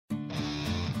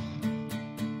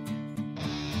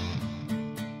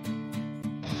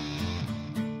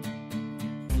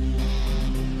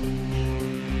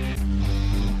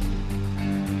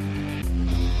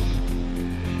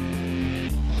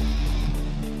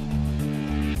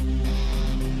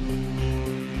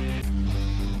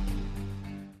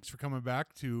coming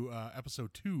back to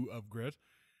episode 2 of Grit.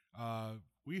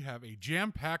 We have a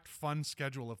jam-packed, fun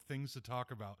schedule of things to talk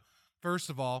about.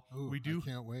 First of all, I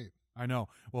can't wait. I know.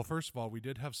 Well, first of all, we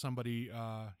did have somebody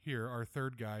here, our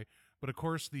third guy, but of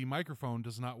course the microphone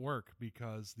does not work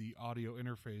because the audio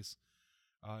interface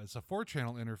is a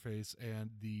 4-channel interface,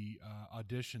 and the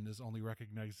Audition is only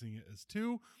recognizing it as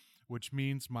 2, which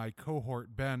means my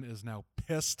cohort Ben is now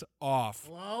pissed off.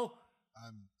 Hello?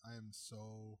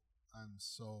 I'm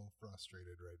so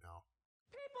frustrated right now.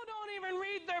 People don't even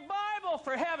read their Bible,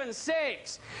 for heaven's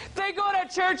sakes. They go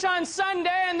to church on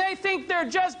Sunday and they think they're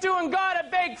just doing God a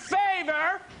big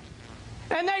favor.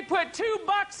 And they put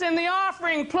 $2 in the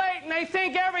offering plate and they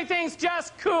think everything's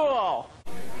just cool.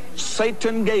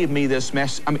 Satan gave me this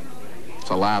mess. I mean, it's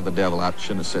a lie of the devil. I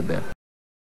shouldn't have said that.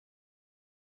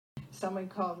 Someone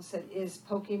called and said, is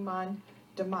Pokemon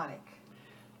demonic?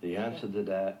 The answer to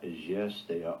that is yes,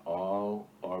 they are all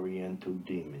Oriental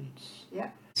demons.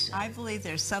 Yeah. I believe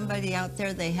there's somebody out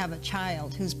there, they have a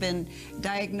child who's been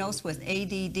diagnosed with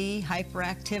ADD,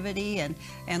 hyperactivity,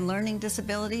 and learning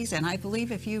disabilities, and I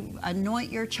believe if you anoint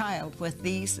your child with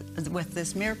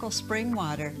this miracle spring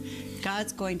water,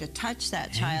 God's going to touch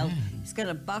that child. He's going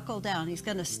to buckle down, he's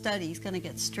going to study, he's going to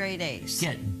get straight A's.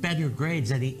 Get better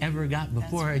grades than he ever got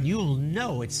before, right. And you'll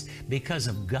know it's because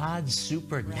of God's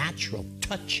supernatural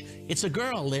touch. It's a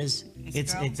girl, Liz.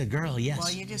 It's a girl, yes.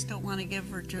 Well, you just don't want to give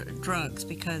her drugs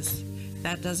because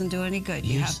that doesn't do any good.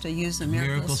 You have to use the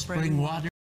miracle spring water.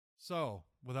 So,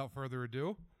 without further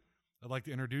ado, I'd like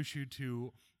to introduce you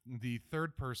to the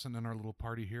third person in our little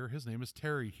party here. His name is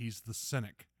Terry. He's the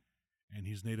cynic, and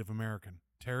he's Native American.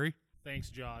 Terry? Thanks,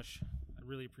 Josh. I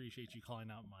really appreciate you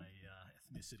calling out my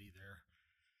ethnicity there.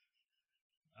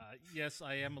 Yes,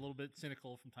 I am a little bit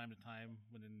cynical from time to time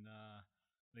when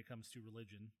it comes to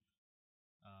religion.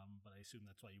 But I assume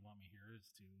that's why you want me here, is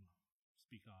to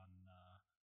speak on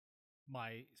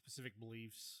my specific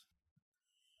beliefs.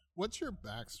 What's your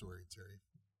backstory, Terry?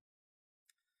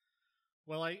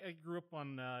 Well, I grew up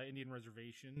on Indian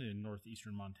reservation in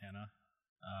northeastern Montana.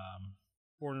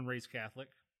 Born and raised Catholic.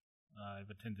 I've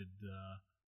attended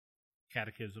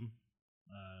catechism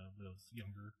when I was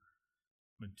younger.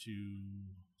 Went to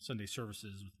Sunday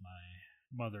services with my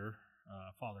mother.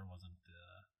 Father wasn't,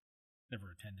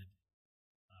 never attended.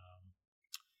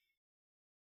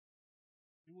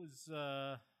 It was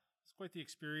quite the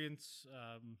experience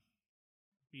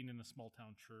being in a small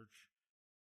town church.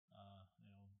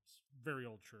 It's a very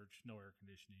old church, no air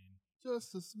conditioning.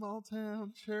 Just a small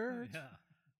town church. Yeah.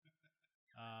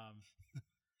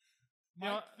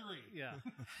 Mike 3. Yeah.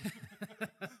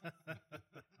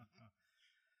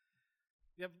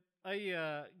 Yep.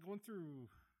 I going through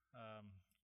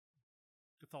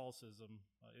Catholicism,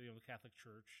 the Catholic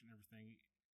Church and everything.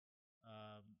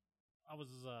 I was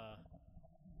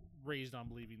raised on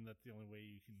believing that the only way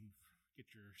you can get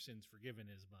your sins forgiven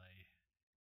is by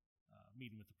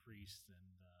meeting with the priest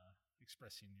and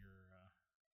expressing your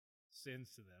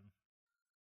sins to them.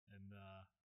 And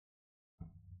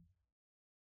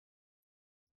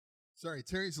Sorry,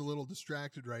 Terry's a little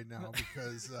distracted right now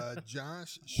because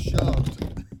Josh shoved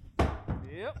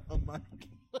a mic.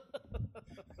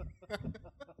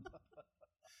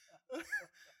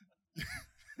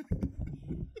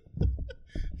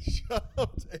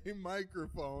 Shoved a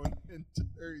microphone in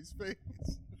Terry's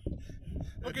face.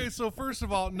 Okay, so first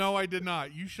of all, no, I did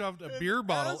not. You shoved a beer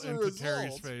bottle into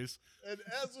Terry's face. And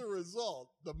as a result,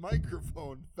 the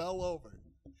microphone fell over.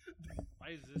 why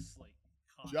is this like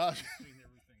caught Josh. between everything?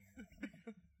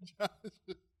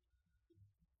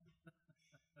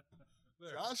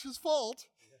 Josh's fault.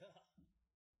 Yeah.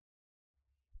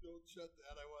 Don't shut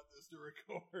that. I want this to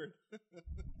record.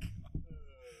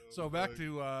 So back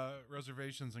to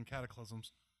reservations and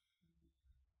cataclysms.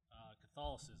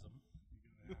 Catholicism.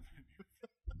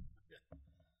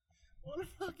 What a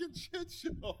fucking shit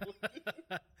show.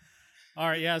 All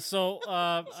right, yeah. So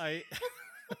I.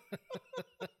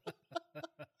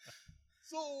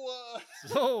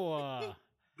 So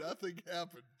nothing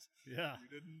happened. Yeah.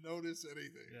 You didn't notice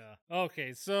anything. Yeah.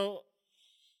 Okay, so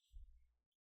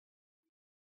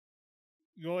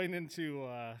going into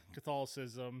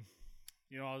Catholicism,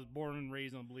 I was born and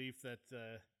raised on the belief that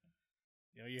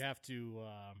you have to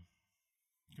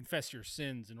confess your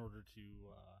sins in order to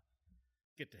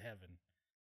get to heaven.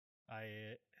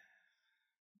 I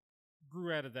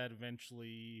grew out of that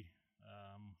eventually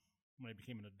when I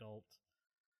became an adult.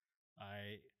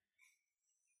 I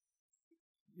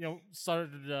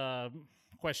started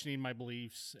questioning my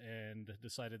beliefs and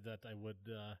decided that I would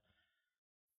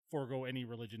forego any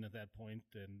religion at that point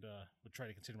and would try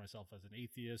to consider myself as an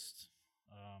atheist.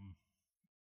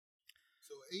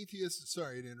 So atheist,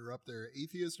 sorry to interrupt there,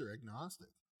 atheist or agnostic?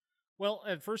 Well,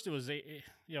 at first it was I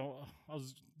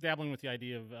was dabbling with the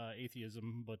idea of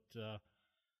atheism, but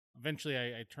eventually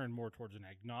I turned more towards an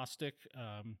agnostic.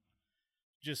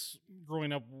 Just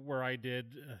growing up where I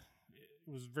did,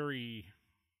 it was very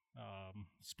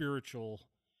spiritual.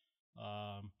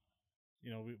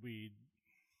 We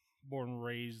born and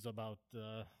raised about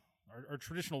our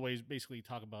traditional ways. Basically,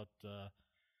 talk about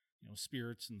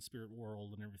spirits and the spirit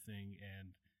world and everything,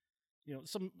 and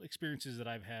some experiences that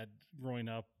I've had growing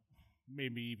up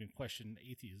made me even question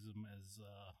atheism as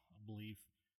a belief,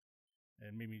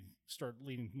 and made me start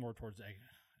leaning more towards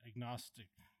agnostic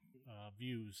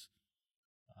views,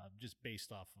 just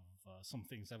based off of some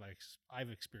things that I've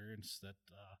experienced that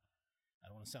I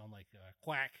don't want to sound like a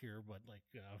quack here, but like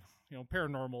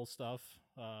paranormal stuff.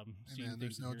 Man,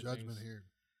 there's no judgment here.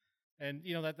 And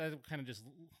that kind of just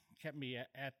kept me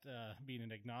at being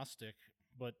an agnostic,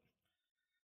 but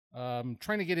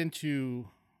trying to get into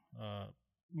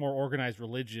more organized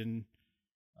religion,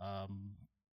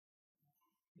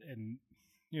 and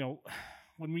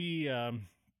when we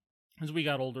as we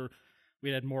got older, we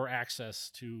had more access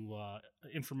to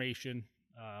information.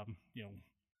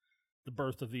 The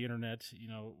birth of the internet,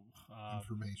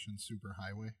 information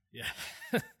superhighway. Yeah.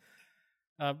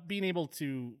 Being able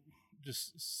to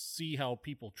just see how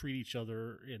people treat each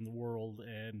other in the world,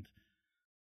 and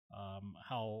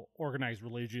how organized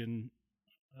religion,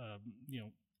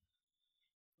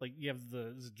 like you have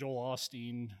the Joel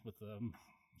Osteen with the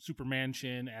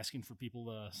Supermansion asking for people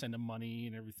to send him money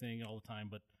and everything all the time,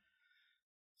 but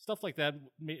stuff like that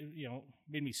made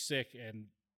me sick, and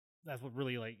that's what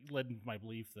really led to my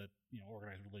belief that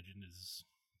organized religion is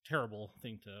a terrible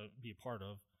thing to be a part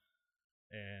of,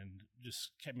 and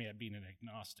just kept me at being an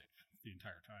agnostic the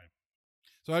entire time.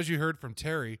 So as you heard from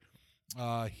Terry,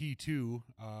 he too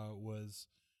was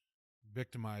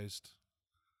victimized.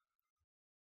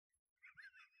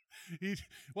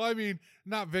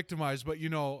 Not victimized, but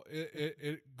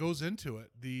it goes into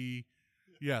it.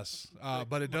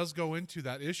 But it does go into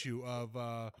that issue of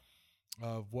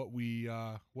what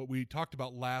we talked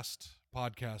about last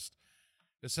podcast.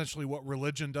 Essentially, what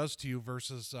religion does to you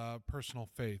versus personal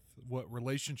faith. What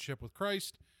relationship with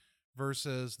Christ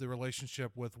versus the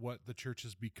relationship with what the church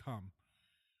has become.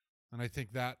 And I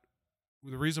think that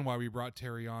the reason why we brought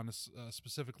Terry on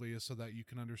specifically is so that you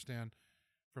can understand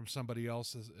from somebody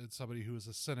else, somebody who is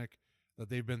a cynic, that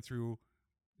they've been through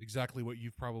exactly what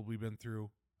you've probably been through,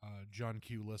 John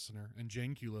Q. listener and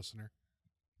Jane Q. listener.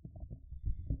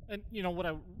 And what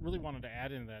I really wanted to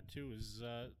add into that too is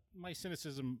my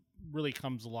cynicism really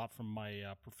comes a lot from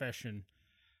my profession.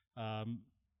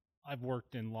 I've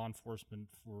worked in law enforcement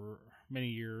for many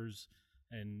years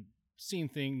and seen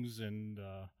things and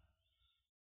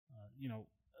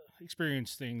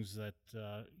experience things that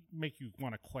make you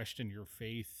want to question your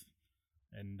faith.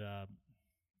 And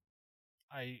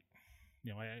I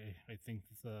think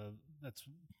that's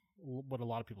what a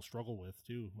lot of people struggle with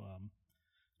too,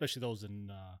 especially those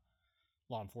in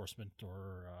law enforcement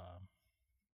or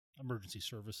emergency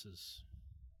services.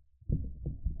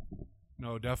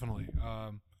 No, definitely.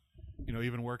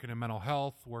 Even working in mental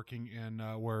health, working in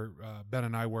where Ben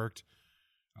and I worked,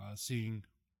 seeing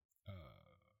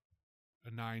a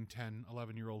 9, 10,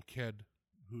 11-year-old kid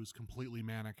who's completely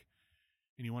manic,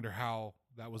 and you wonder how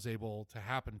that was able to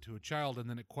happen to a child, and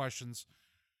then it questions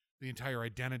the entire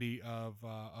identity of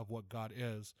what God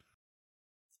is.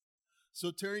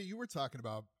 So, Terry, you were talking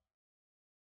about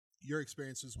your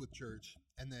experiences with church,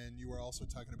 and then you were also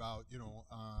talking about,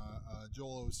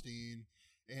 Joel Osteen,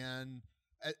 and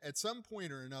at some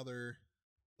point or another,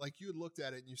 like you had looked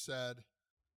at it and you said,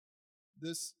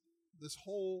 this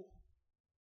whole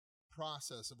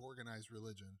process of organized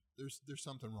religion, there's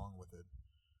something wrong with it.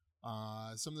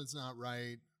 Something's not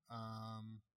right.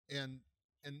 And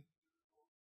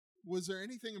was there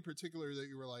anything in particular that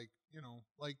you were like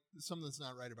something's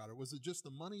not right about it? Was it just the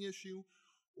money issue,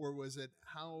 or was it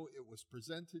how it was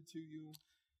presented to you?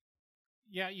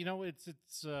 Yeah,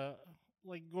 it's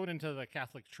like going into the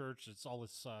Catholic Church. It's all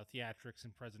this theatrics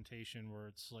and presentation where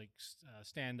it's like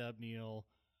stand up, kneel,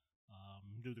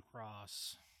 do the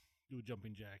cross, do a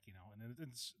jumping jack, and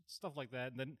it's stuff like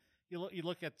that. And then you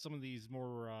look at some of these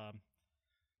more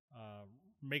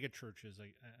mega churches,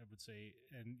 I would say,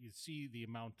 and you see the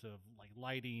amount of like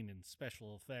lighting and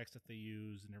special effects that they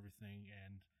use and everything.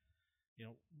 And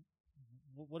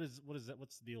what is that?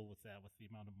 What's the deal with that? With the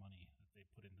amount of money that they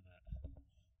put into that?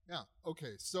 Yeah.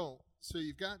 Okay. So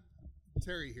you've got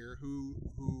Terry here,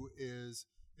 who is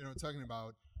talking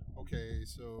about, okay,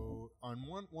 so on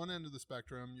one end of the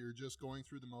spectrum, you're just going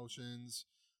through the motions.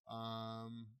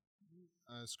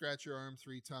 scratch your arm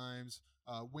 3 times,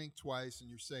 wink twice, and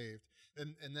you're saved.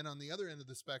 And then on the other end of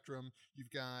the spectrum,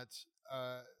 you've got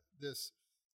this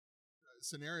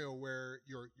scenario where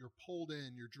you're pulled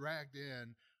in, you're dragged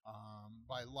in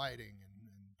by lighting and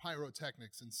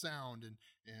pyrotechnics and sound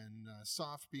and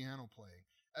soft piano playing.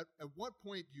 At what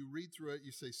point do you read through it,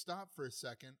 you say, stop for a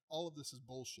second, all of this is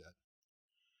bullshit?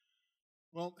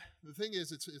 Well, the thing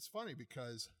is, it's funny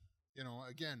because, you know,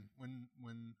 again,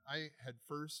 when I had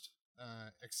first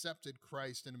accepted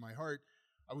Christ into my heart,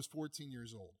 I was 14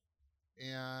 years old.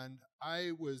 And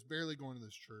I was barely going to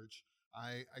this church.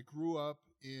 I grew up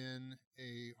in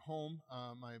a home.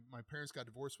 My parents got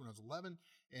divorced when I was 11,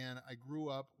 and I grew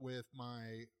up with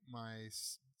my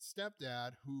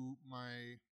stepdad, who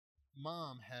my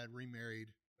mom had remarried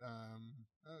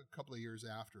a couple of years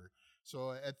after.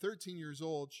 So at 13 years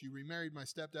old, she remarried my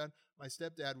stepdad. My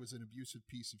stepdad was an abusive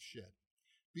piece of shit.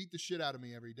 Beat the shit out of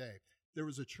me every day. There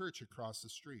was a church across the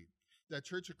street. That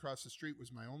church across the street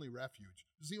was my only refuge.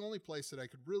 It was the only place that I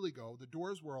could really go. The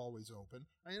doors were always open.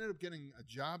 I ended up getting a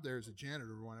job there as a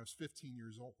janitor when I was 15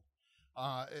 years old.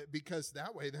 Because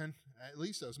that way then, at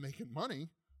least I was making money,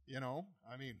 you know.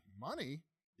 I mean, money?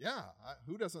 Yeah,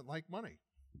 who doesn't like money?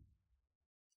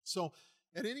 So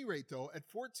at any rate, though, at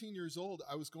 14 years old,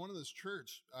 I was going to this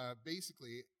church,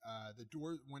 basically,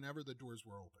 whenever the doors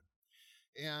were open.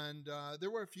 And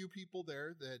there were a few people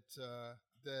there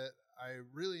that I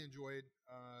really enjoyed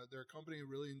their company,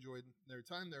 really enjoyed their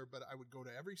time there, but I would go to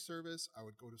every service. I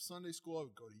would go to Sunday school. I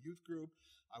would go to youth group.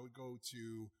 I would go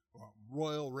to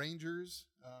Royal Rangers.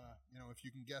 You know, if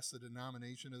you can guess the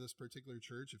denomination of this particular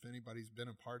church, if anybody's been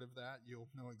a part of that, you'll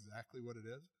know exactly what it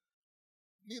is.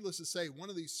 Needless to say, one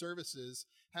of these services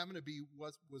happened to be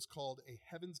what was called a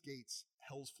Heaven's Gates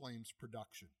Hell's Flames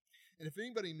production. And if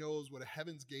anybody knows what a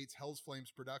Heaven's Gates Hell's Flames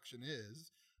production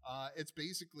is, it's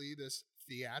basically this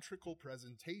theatrical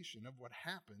presentation of what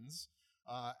happens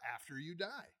after you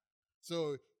die.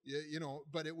 So, you know,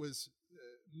 but it was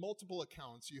multiple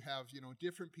accounts. You have, you know,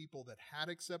 different people that had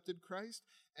accepted Christ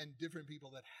and different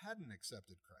people that hadn't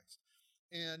accepted Christ.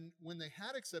 And when they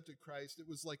had accepted Christ, it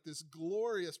was like this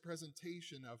glorious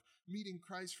presentation of meeting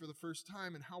Christ for the first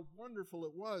time and how wonderful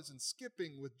it was and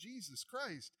skipping with Jesus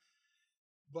Christ.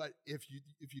 But if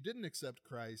you didn't accept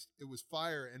Christ, it was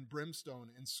fire and brimstone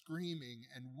and screaming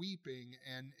and weeping,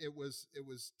 and it was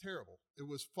terrible. It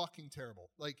was fucking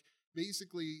terrible. Like,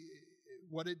 basically,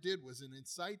 what it did was it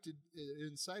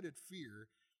incited fear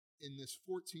in this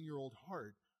 14-year-old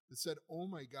heart that said, oh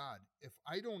my God, if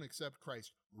I don't accept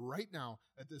Christ right now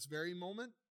at this very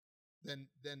moment, then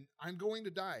I'm going to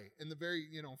die in the very,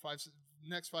 you know,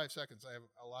 next 5 seconds. I have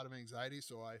a lot of anxiety,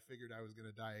 so I figured I was going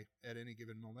to die at any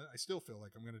given moment. I still feel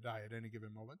like I'm going to die at any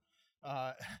given moment.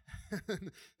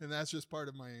 And that's just part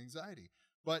of my anxiety.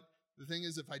 But the thing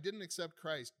is, if I didn't accept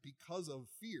Christ because of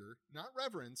fear, not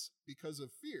reverence, because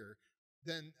of fear,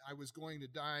 then I was going to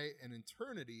die an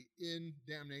eternity in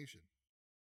damnation.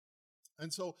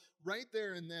 And so right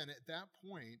there and then at that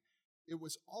point, it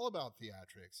was all about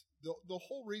theatrics. The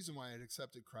whole reason why I had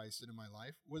accepted Christ into my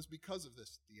life was because of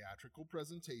this theatrical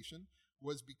presentation,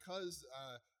 was because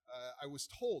I was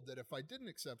told that if I didn't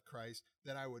accept Christ,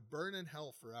 that I would burn in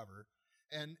hell forever.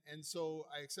 And so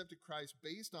I accepted Christ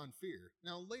based on fear.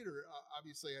 Now later,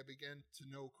 obviously, I began to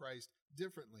know Christ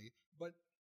differently, but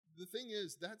the thing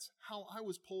is, that's how I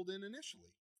was pulled in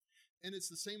initially. And it's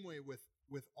the same way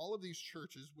with all of these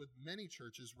churches, with many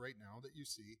churches right now that you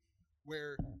see,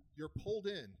 where you're pulled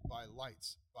in by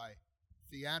lights, by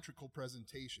theatrical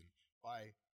presentation,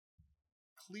 by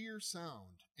clear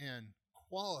sound and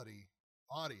quality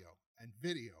audio and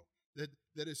video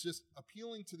that is just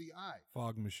appealing to the eye.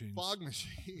 Fog machines,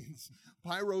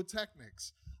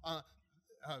 pyrotechnics,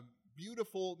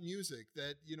 beautiful music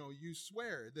that, you know, you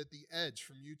swear that the Edge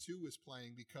from U2 was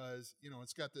playing because, you know,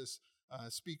 it's got this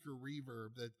speaker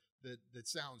reverb that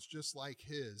sounds just like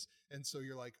his. And so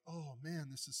you're like, oh man,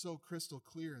 this is so crystal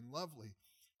clear and lovely.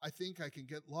 I think I can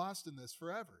get lost in this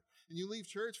forever. And you leave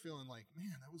church feeling like,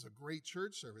 man, that was a great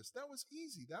church service. That was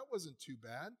easy. That wasn't too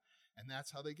bad. And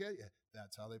that's how they get you.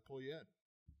 That's how they pull you in.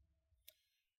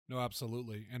 No,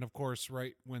 absolutely. And of course,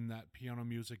 right when that piano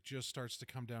music just starts to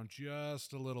come down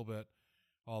just a little bit,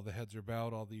 all the heads are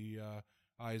bowed, all the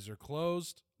eyes are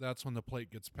closed. That's when the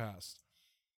plate gets passed.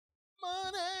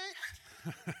 Money!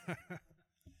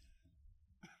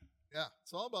 Yeah,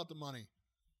 it's all about the money.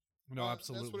 No,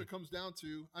 absolutely. That's what it comes down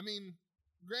to. I mean,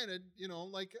 granted, you know,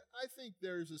 like, I think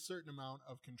there's a certain amount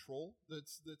of control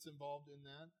that's involved in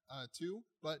that too,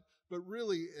 but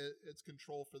really it's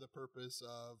control for the purpose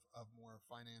of more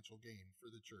financial gain for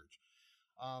the church.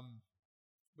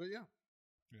 But yeah.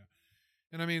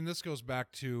 And I mean, this goes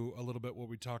back to a little bit what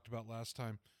we talked about last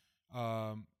time.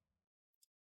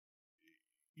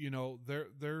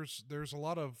 There's a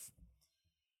lot of,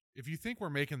 if you think we're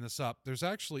making this up, there's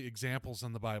actually examples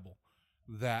in the Bible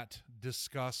that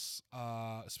discuss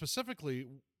specifically,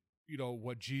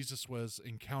 what Jesus was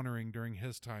encountering during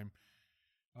his time.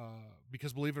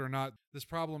 Because believe it or not, this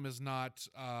problem is not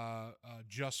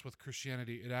just with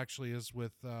Christianity. It actually is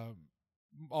with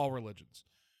all religions.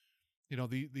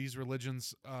 These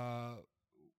religions,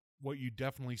 what you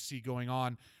definitely see going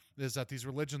on is that these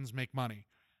religions make money.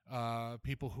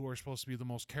 People who are supposed to be the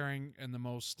most caring and the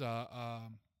most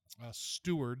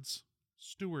stewardess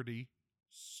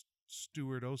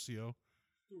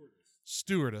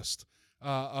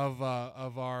of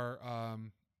our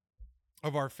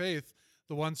faith,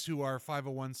 the ones who are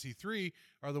 501c3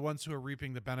 are the ones who are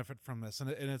reaping the benefit from this. And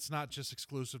it's not just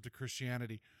exclusive to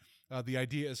Christianity. The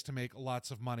idea is to make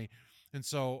lots of money. And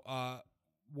so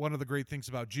one of the great things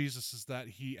about Jesus is that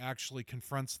he actually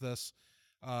confronts this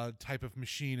type of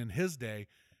machine in his day.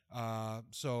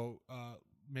 So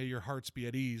may your hearts be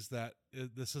at ease that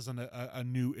this isn't a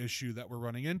new issue that we're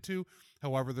running into.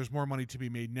 However, there's more money to be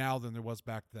made now than there was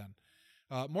back then.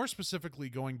 More specifically,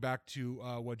 going back to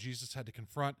what Jesus had to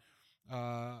confront,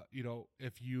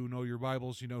 if you know your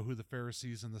Bibles, you know who the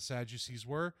Pharisees and the Sadducees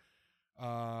were.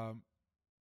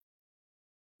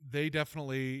 They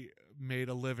definitely made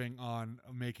a living on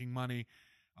making money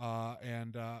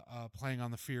and playing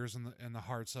on the fears and the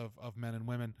hearts of men and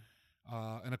women.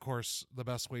 And of course, the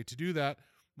best way to do that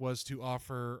was to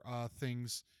offer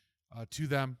things to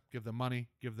them, give them money,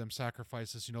 give them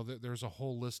sacrifices. There's a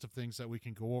whole list of things that we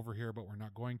can go over here, but we're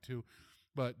not going to.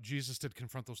 But Jesus did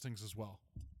confront those things as well.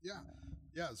 Yeah.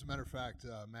 As a matter of fact,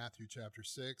 Matthew chapter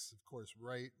 6, of course,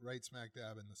 right smack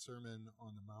dab in the Sermon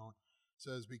on the Mount,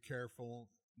 says, "Be careful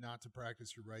not to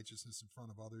practice your righteousness in front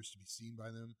of others to be seen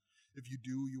by them. If you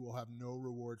do, you will have no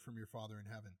reward from your Father in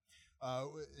heaven."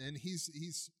 And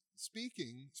he's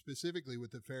speaking specifically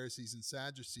with the Pharisees and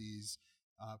Sadducees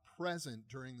present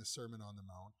during the Sermon on the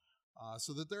Mount,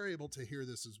 so that they're able to hear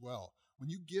this as well. When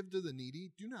you give to the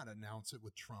needy, do not announce it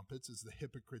with trumpets as the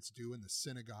hypocrites do in the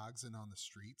synagogues and on the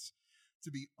streets, to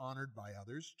be honored by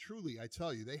others. Truly, I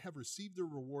tell you, they have received their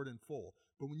reward in full.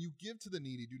 But when you give to the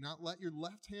needy, do not let your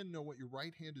left hand know what your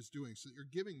right hand is doing, so that your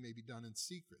giving may be done in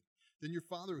secret. Then your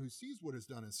Father who sees what is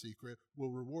done in secret will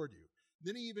reward you.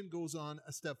 Then he even goes on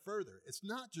a step further. It's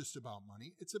not just about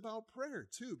money, it's about prayer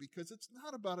too, because it's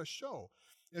not about a show.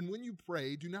 And when you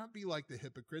pray, do not be like the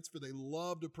hypocrites, for they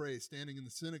love to pray standing in the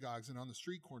synagogues and on the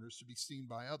street corners to be seen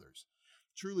by others.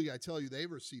 Truly, I tell you, they've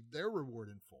received their reward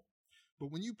in full. But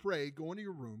when you pray, go into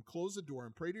your room, close the door,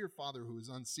 and pray to your Father who is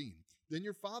unseen. Then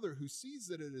your Father who sees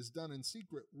that it is done in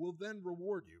secret will then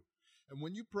reward you. And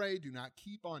when you pray, do not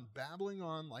keep on babbling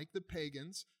on like the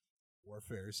pagans or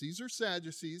Pharisees or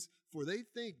Sadducees, for they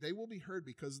think they will be heard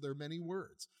because of their many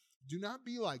words. Do not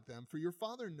be like them, for your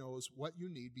Father knows what you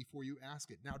need before you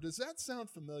ask it. Now, does that sound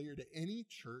familiar to any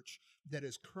church that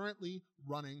is currently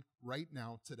running right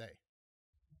now today?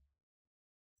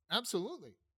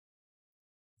 Absolutely.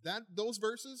 Those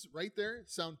verses right there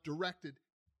sound directly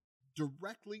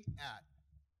at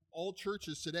all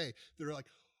churches today. They're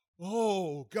like,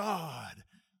 "Oh God,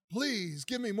 please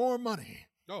give me more money."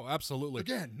 Oh, absolutely.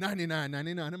 Again,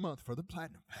 $99.99 a month for the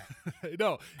platinum.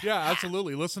 No, yeah,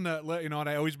 absolutely. Listen to, and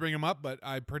I always bring him up, but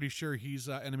I'm pretty sure he's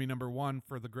enemy number one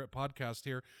for the Grit podcast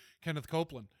here, Kenneth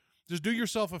Copeland. Just do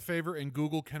yourself a favor and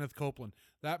Google Kenneth Copeland.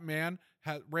 That man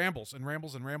rambles and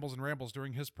rambles and rambles and rambles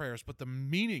during his prayers, but the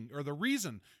meaning or the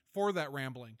reason for that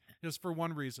rambling is for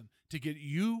one reason: to get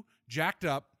you jacked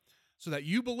up so that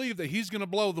you believe that he's going to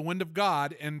blow the wind of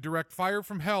God and direct fire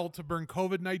from hell to burn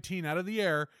COVID-19 out of the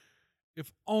air.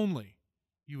 If only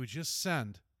you would just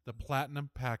send the platinum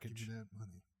package. Give me that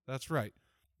money. That's right.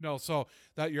 No, so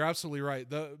that you're absolutely right.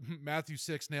 The Matthew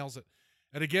 6 nails it.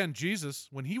 And again, Jesus,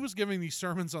 when he was giving these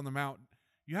sermons on the Mount,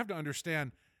 you have to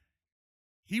understand,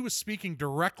 he was speaking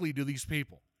directly to these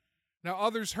people. Now,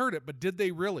 others heard it, but did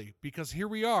they really? Because here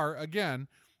we are, again,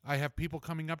 I have people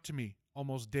coming up to me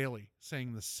almost daily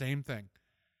saying the same thing.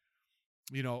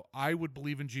 I would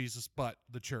believe in Jesus, but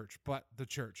the church. Let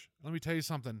me tell you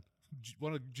something.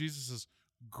 One of Jesus's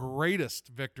greatest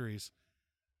victories.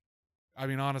 I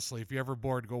mean, honestly, if you're ever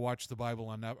bored, go watch the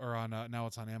Bible now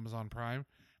it's on Amazon Prime.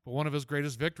 But one of his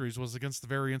greatest victories was against the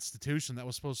very institution that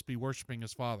was supposed to be worshiping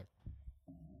his Father.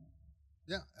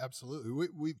 Yeah, absolutely.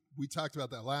 We talked about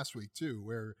that last week too,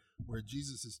 where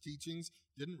Jesus' teachings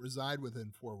didn't reside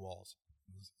within four walls.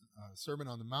 Sermon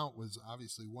on the Mount was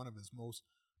obviously one of his most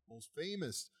most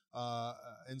famous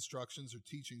instructions or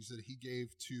teachings that he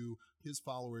gave to his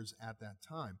followers at that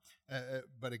time.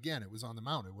 But again, it was on the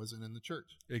mount. It wasn't in the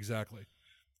church. Exactly.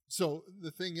 So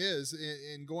the thing is,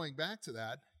 in going back to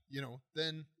that,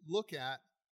 then look at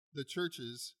the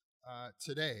churches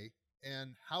today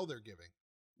and how they're giving.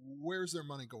 Where's their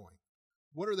money going?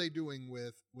 What are they doing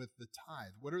with the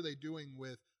tithe? What are they doing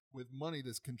with money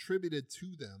that's contributed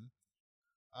to them?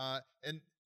 And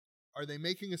are they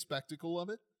making a spectacle of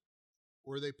it,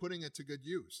 or are they putting it to good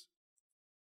use?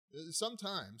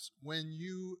 Sometimes when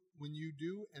you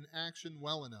do an action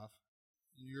well enough,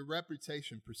 your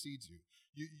reputation precedes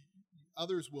you.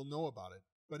 Others will know about it.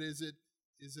 But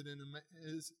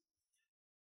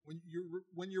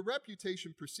when your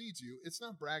reputation precedes you, it's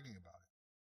not bragging about it.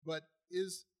 But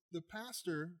is the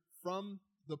pastor from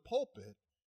the pulpit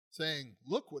saying,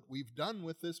 look what we've done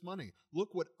with this money. Look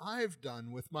what I've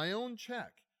done with my own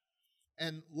check.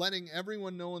 And letting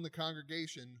everyone know in the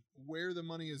congregation where the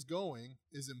money is going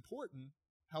is important.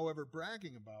 However,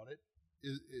 bragging about it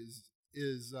is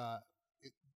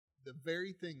the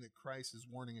very thing that Christ is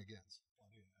warning against.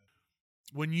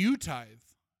 When you tithe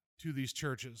to these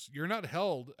churches, you're not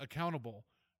held accountable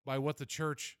by what the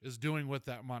church is doing with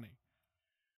that money.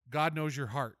 God knows your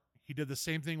heart. He did the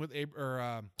same thing with Cain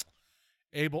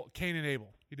and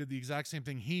Abel. He did the exact same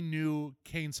thing. He knew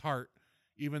Cain's heart,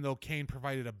 even though Cain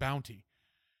provided a bounty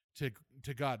to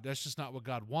God. That's just not what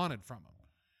God wanted from him.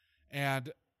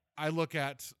 And I look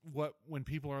at when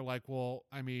people are like, well,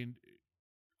 I mean,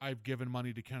 I've given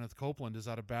money to Kenneth Copeland. Is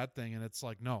that a bad thing? And it's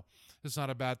like, no, it's not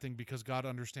a bad thing, because God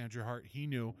understands your heart. He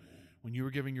knew when you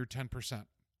were giving your 10%.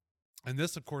 And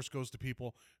this, of course, goes to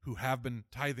people who have been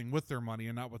tithing with their money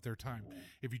and not with their time.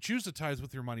 If you choose to tithe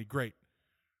with your money, great.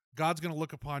 God's going to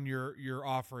look upon your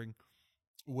offering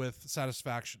with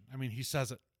satisfaction. I mean, he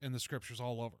says it in the scriptures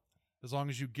all over, as long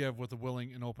as you give with a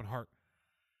willing and open heart.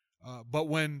 But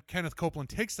when Kenneth Copeland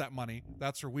takes that money,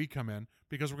 that's where we come in,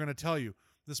 because we're going to tell you,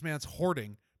 this man's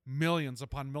hoarding millions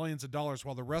upon millions of dollars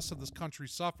while the rest of this country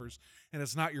suffers, and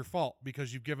it's not your fault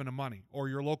because you've given him money. Or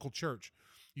your local church.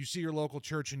 You see your local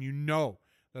church and you know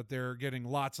that they're getting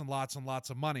lots and lots and lots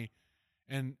of money,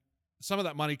 and some of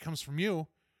that money comes from you.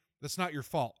 That's not your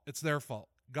fault. It's their fault.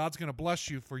 God's going to bless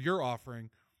you for your offering,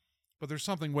 but there's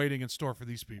something waiting in store for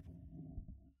these people.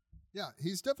 Yeah,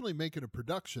 he's definitely making a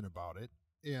production about it.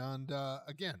 And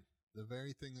again, the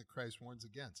very thing that Christ warns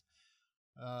against.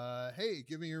 Hey,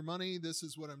 give me your money. This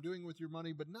is what I'm doing with your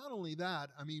money. But not only that,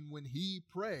 I mean, when he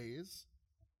prays,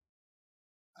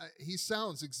 he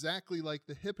sounds exactly like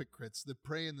the hypocrites that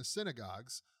pray in the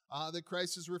synagogues that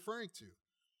Christ is referring to.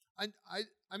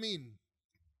 I mean,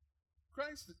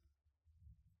 Christ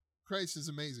is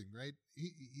amazing, right?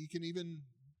 He can even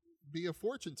be a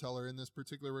fortune teller in this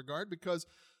particular regard, because,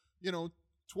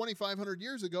 2,500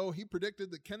 years ago, he predicted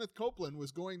that Kenneth Copeland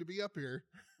was going to be up here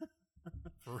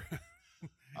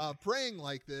praying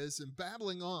like this and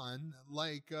babbling on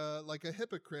like a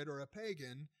hypocrite or a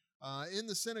pagan in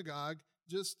the synagogue,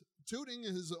 just tooting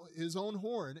his own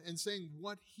horn and saying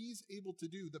what he's able to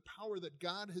do, the power that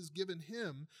God has given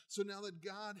him. So now that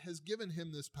God has given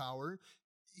him this power,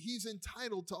 he's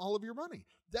entitled to all of your money.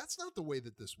 That's not the way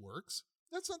that this works.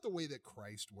 That's not the way that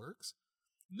Christ works.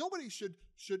 Nobody should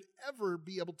ever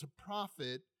be able to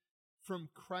profit from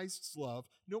Christ's love.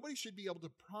 Nobody should be able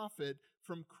to profit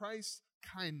from Christ's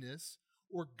kindness,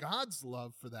 or God's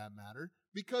love for that matter,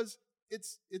 because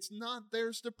it's not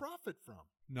theirs to profit from.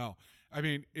 No. I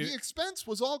mean, the expense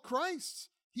was all Christ's.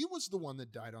 He was the one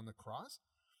that died on the cross.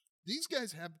 These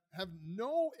guys have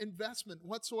no investment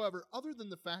whatsoever other than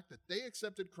the fact that they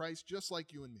accepted Christ just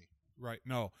like you and me. Right.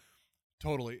 No,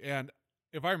 totally. And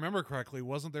if I remember correctly,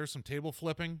 wasn't there some table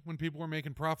flipping when people were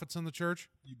making profits in the church?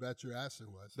 You bet your ass there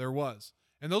was. There was.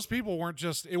 And those people weren't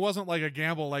just, it wasn't like a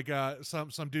gamble, like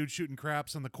some dude shooting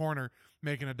craps in the corner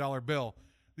making a dollar bill.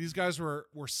 These guys were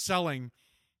selling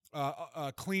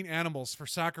clean animals for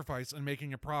sacrifice and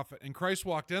making a profit. And Christ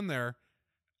walked in there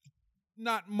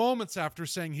not moments after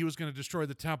saying he was going to destroy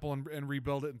the temple and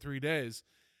rebuild it in 3 days,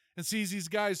 and sees these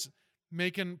guys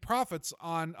making profits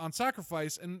on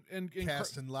sacrifice and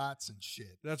casting lots and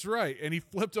shit. That's right. And he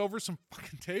flipped over some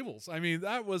fucking tables. I mean,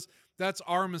 that's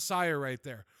our Messiah right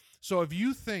there. So if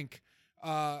you think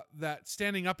that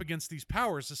standing up against these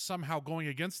powers is somehow going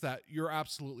against that, you're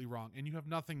absolutely wrong. And you have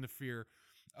nothing to fear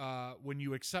when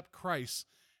you accept Christ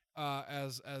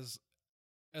as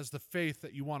the faith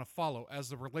that you want to follow, as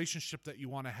the relationship that you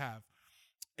want to have.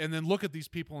 And then look at these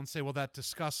people and say, well, that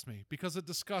disgusts me, because it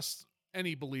disgusts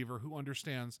any believer who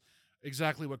understands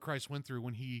exactly what Christ went through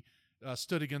when he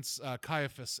stood against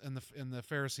Caiaphas and the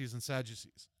Pharisees and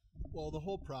Sadducees. Well, the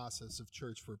whole process of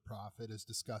church for profit is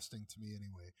disgusting to me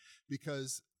anyway,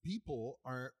 because people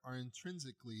are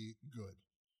intrinsically good.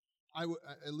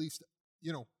 At least,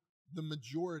 the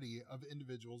majority of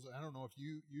individuals, I don't know if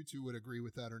you two would agree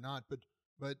with that or not,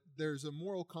 but there's a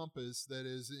moral compass that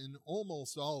is in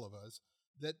almost all of us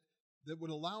that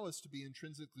would allow us to be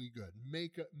intrinsically good,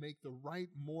 make the right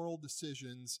moral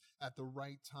decisions at the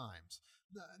right times.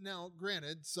 Now,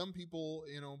 granted, some people,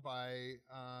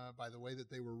 by the way that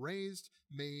they were raised,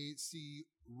 may see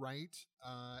right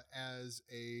as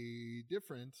a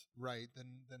different right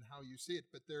than how you see it.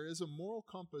 But there is a moral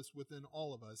compass within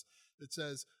all of us that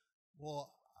says,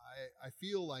 well, I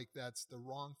feel like that's the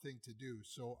wrong thing to do,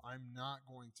 so I'm not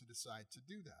going to decide to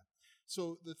do that.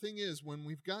 So the thing is, when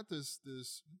we've got this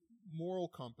moral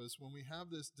compass, when we have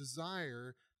this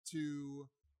desire to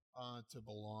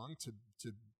belong, to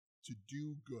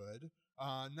do good,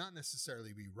 not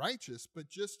necessarily be righteous, but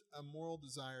just a moral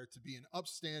desire to be an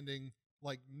upstanding,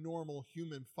 like normal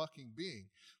human fucking being.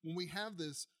 When we have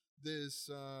this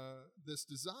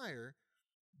desire,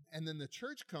 and then the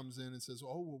church comes in and says,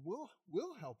 "Oh, well,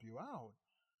 we'll help you out,"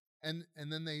 and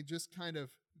then they just kind of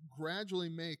gradually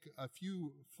make a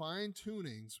few fine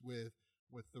tunings with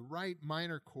the right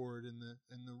minor chord and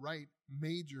the right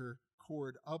major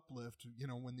chord uplift,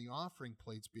 when the offering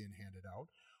plate's being handed out,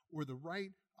 or the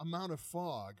right amount of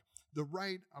fog, the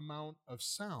right amount of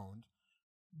sound,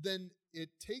 then it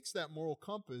takes that moral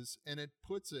compass and it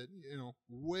puts it,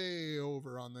 way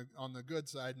over on the good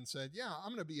side and said, yeah, I'm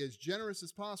going to be as generous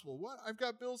as possible. What? I've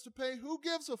got bills to pay. Who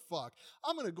gives a fuck?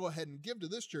 I'm going to go ahead and give to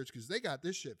this church because they got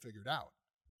this shit figured out.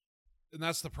 And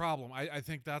that's the problem. I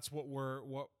think that's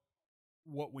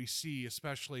what we see,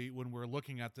 especially when we're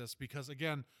looking at this, because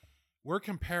again, we're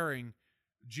comparing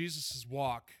Jesus's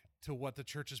walk to what the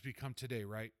church has become today,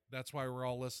 right? That's why we're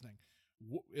all listening.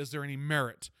 Is there any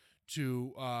merit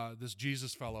to this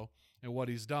Jesus fellow and what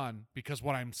he's done? Because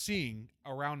what I'm seeing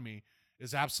around me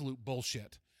is absolute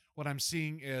bullshit. What I'm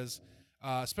seeing is,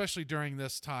 especially during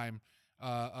this time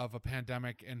of a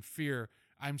pandemic and fear,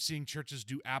 I'm seeing churches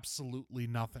do absolutely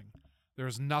nothing.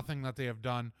 There's nothing that they have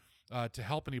done to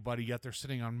help anybody, yet they're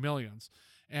sitting on millions.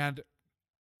 And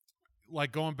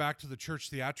like going back to the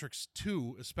church theatrics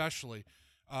too, especially,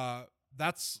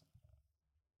 that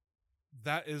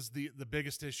is the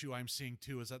biggest issue I'm seeing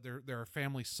too, is that there are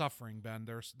families suffering, Ben.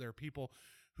 There are people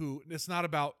who, it's not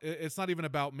even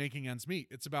about making ends meet.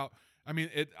 It's about,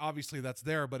 it obviously that's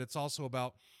there, but it's also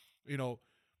about,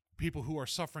 people who are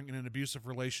suffering in an abusive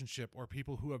relationship, or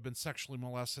people who have been sexually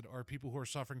molested, or people who are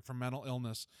suffering from mental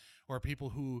illness, or people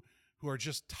who are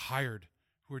just tired,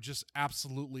 who are just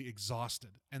absolutely exhausted.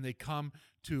 And they come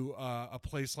to a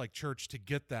place like church to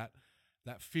get that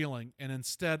feeling. And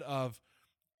instead of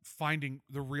finding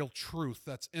the real truth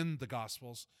that's in the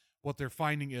Gospels, what they're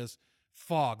finding is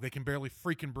fog. They can barely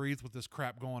freaking breathe with this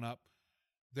crap going up.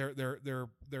 They're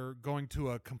going to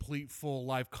a complete full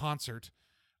live concert,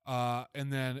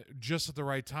 and then just at the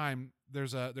right time,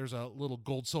 there's a little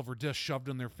gold silver dish shoved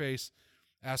in their face,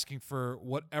 asking for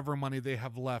whatever money they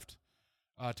have left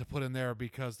to put in there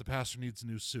because the pastor needs a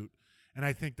new suit. And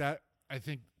I think that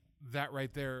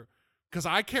right there, because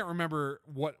I can't remember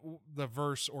what the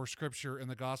verse or scripture in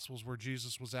the Gospels where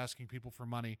Jesus was asking people for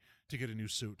money to get a new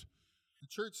suit. The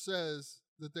church says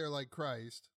that they're like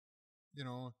Christ.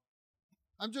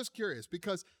 I'm just curious,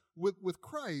 because with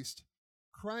Christ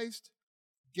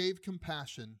gave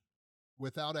compassion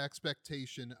without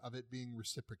expectation of it being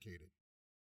reciprocated.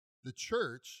 The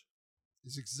church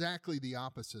is exactly the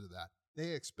opposite of that.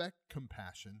 They expect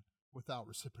compassion without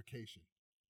reciprocation.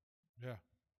 Yeah.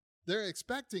 They're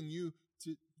expecting you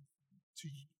to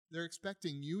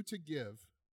give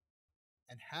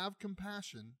and have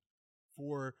compassion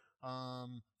for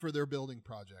their building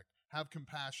project. Have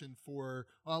compassion for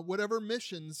whatever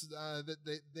missions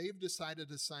that they've decided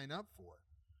to sign up for.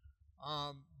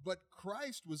 But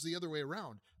Christ was the other way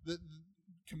around. The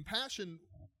compassion,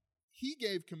 he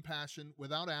gave compassion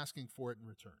without asking for it in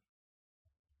return.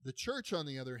 The church, on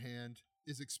the other hand,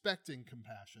 is expecting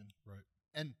compassion. Right.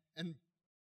 And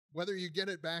whether you get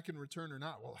it back in return or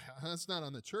not, well, that's not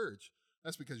on the church.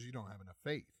 That's because you don't have enough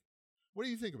faith. What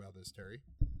do you think about this, Terry?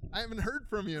 I haven't heard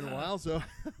from you in a while, so.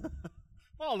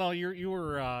 Well, no, you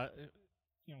were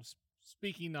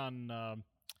speaking on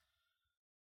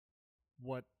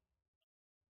what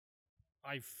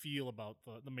I feel about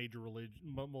the major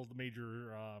religion, well, the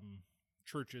major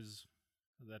churches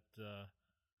that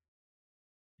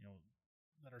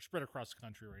that are spread across the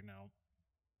country right now,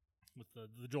 with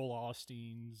the Joel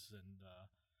Osteens and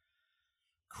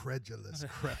credulous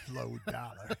Creflo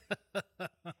Dollar.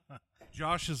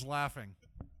 Josh is laughing.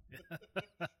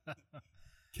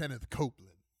 Kenneth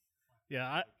Copeland.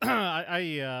 Yeah,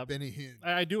 Benny Hinn.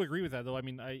 I do agree with that, though. I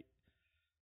mean,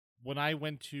 when I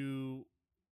went to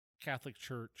Catholic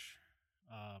church,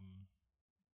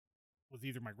 with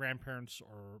either my grandparents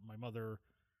or my mother,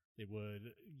 they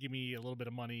would give me a little bit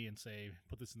of money and say,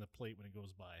 "Put this in the plate when it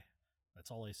goes by."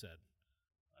 That's all they said.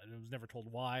 I was never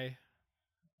told why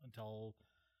until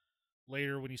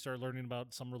later when you start learning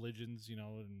about some religions, you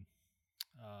know, and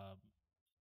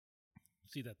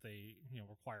see that they, you know,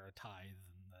 require a tithe,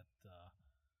 and that,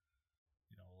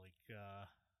 you know, like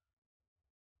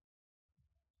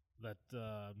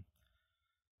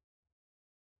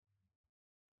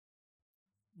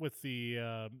with the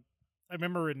I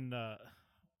remember in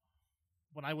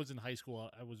when I was in high school,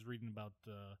 I was reading about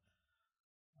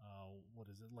what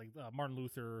is it, like Martin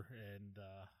Luther, and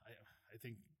I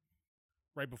think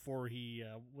right before he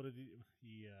what did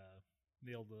he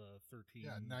nailed the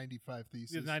 13 95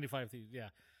 Theses. Yeah, 95 Theses. Yeah,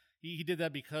 he did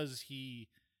that because he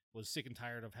was sick and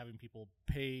tired of having people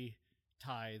pay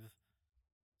tithe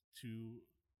to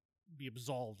be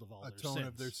absolved of all their sins. Atone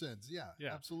of their sins. Yeah,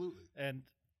 absolutely. And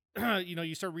you know,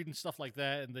 you start reading stuff like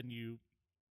that, and then you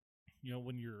know,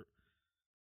 when you're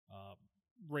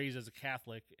raised as a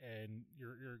Catholic and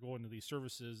you're going to these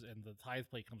services and the tithe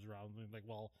plate comes around, and like,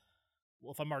 well,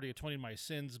 if I'm already atoning my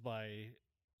sins by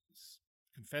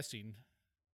confessing,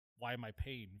 why am I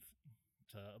paying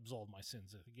to absolve my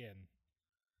sins again?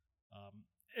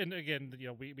 And again, you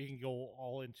know, we can go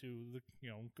all into the, you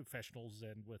know, confessionals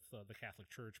and with the Catholic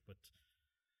Church, but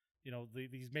you know,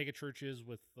 these mega churches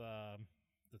with the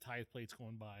tithe plates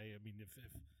going by. I mean,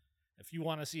 if you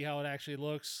want to see how it actually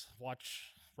looks,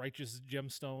 watch Righteous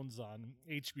Gemstones on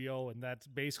HBO, and that's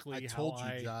basically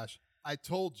Josh. I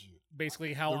told you.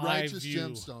 Basically how the Righteous I view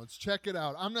Gemstones. Check it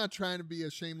out. I'm not trying to be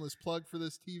a shameless plug for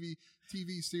this TV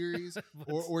series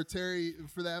or Terry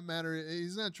for that matter.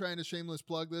 He's not trying to shameless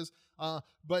plug this.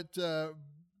 But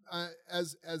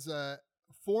as a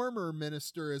former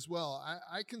minister as well,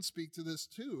 I can speak to this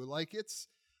too. Like it's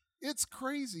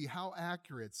crazy how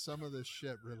accurate some of this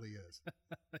shit really is.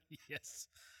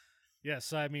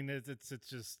 Yes. I mean, it's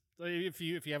just if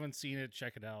you haven't seen it,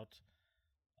 check it out.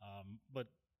 But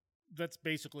that's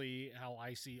basically how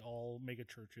I see all mega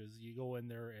churches. You go in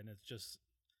there and it's just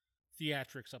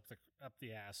theatrics up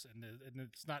the ass, and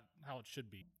it's not how it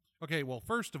should be. Okay, well,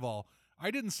 first of all,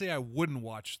 I didn't say I wouldn't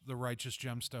watch the Righteous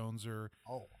Gemstones or.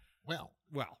 Oh, well,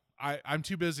 I'm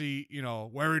too busy. You know,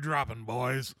 where are we dropping,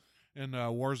 boys? In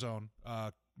Warzone,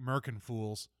 Merkin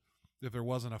fools. If there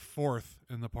wasn't a fourth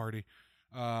in the party,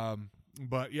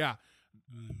 but yeah,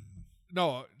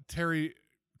 no, Terry.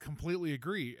 Completely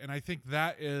agree, and I think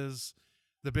that is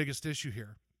the biggest issue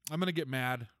here. I'm going to get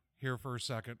mad here for a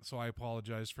second, so I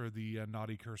apologize for the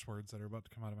naughty curse words that are about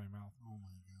to come out of my mouth. Oh my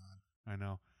god, I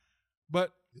know,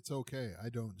 but it's okay. I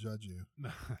don't judge you.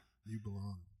 You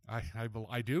belong. I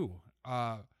do.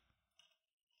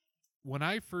 When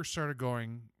I first started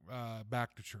going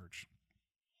back to church,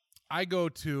 I go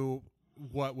to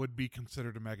what would be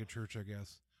considered a mega church, I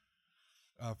guess,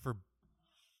 for.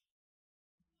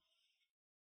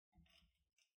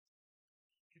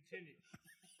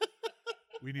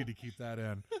 We need to keep that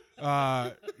in.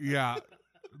 Yeah.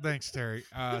 Thanks, Terry.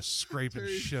 Scraping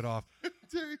shit off.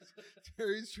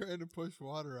 Terry's trying to push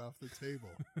water off the table.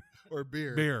 Or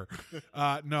beer. Beer.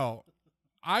 No.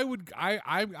 I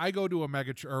go to a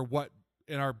mega church, or what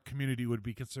in our community would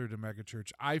be considered a mega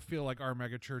church. I feel like our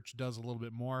mega church does a little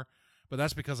bit more, but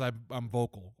that's because I'm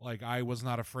vocal. Like, I was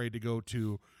not afraid to go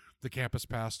to the campus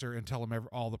pastor and tell him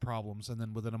all the problems, and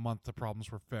then within a month the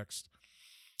problems were fixed.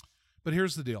 But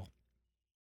here's the deal.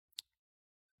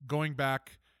 Going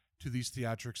back to these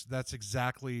theatrics, that's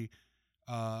exactly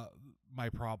my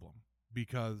problem,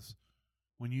 because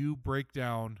when you break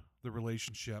down the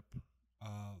relationship,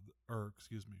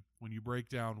 when you break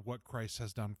down what Christ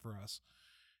has done for us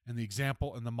and the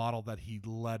example and the model that he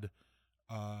led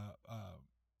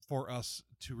for us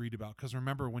to read about. Because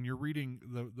remember, when you're reading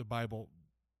the Bible,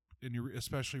 and you're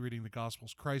especially reading the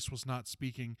Gospels, Christ was not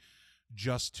speaking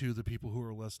just to the people who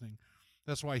were listening.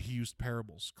 That's why he used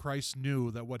parables. Christ knew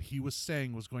that what he was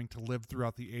saying was going to live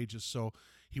throughout the ages, so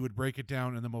he would break it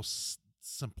down in the most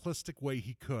simplistic way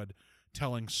he could,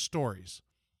 telling stories,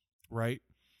 right?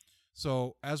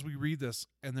 So as we read this,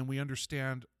 and then we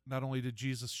understand, not only did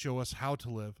Jesus show us how to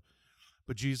live,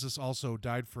 but Jesus also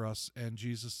died for us, and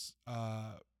Jesus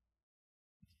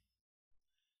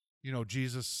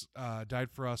died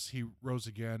for us, he rose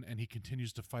again, and he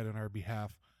continues to fight on our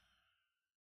behalf.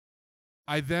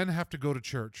 I then have to go to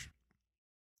church,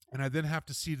 and I then have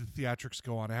to see the theatrics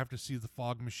go on. I have to see the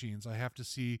fog machines. I have to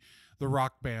see the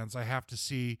rock bands. I have to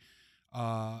see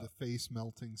The face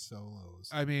melting solos.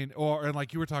 I mean, and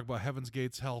like you were talking about Heaven's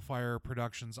Gates Hellfire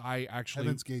Productions. I actually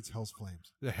Heaven's Gates Hell's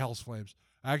Flames. The Hell's Flames.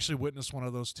 I actually witnessed one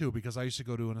of those too because I used to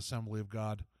go to an Assembly of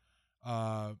God,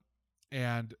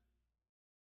 and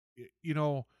you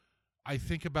know, I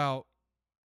think about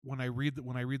when I read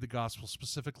the gospel,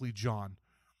 specifically John,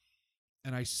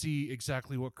 and I see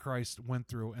exactly what Christ went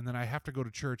through, and then I have to go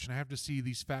to church and I have to see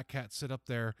these fat cats sit up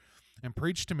there and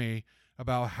preach to me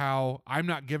about how I'm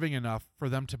not giving enough for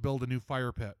them to build a new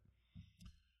fire pit.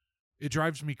 It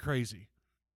drives me crazy.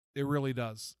 It really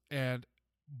does.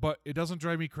 But it doesn't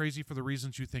drive me crazy for the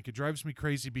reasons you think. It drives me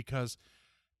crazy because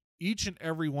each and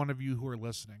every one of you who are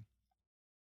listening,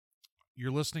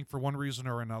 you're listening for one reason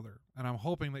or another. And I'm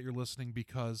hoping that you're listening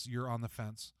because you're on the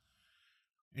fence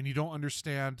and you don't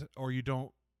understand, or you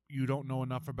don't know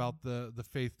enough about the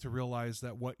faith to realize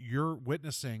that what you're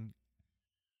witnessing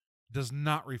does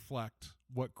not reflect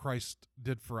what Christ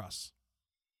did for us.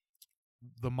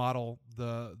 The model,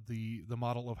 the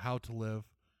model of how to live,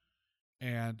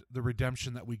 and the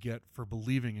redemption that we get for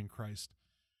believing in Christ.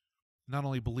 Not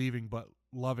only believing, but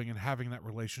loving and having that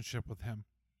relationship with him.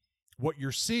 What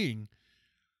you're seeing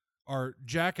are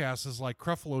jackasses like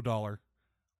Creflo Dollar,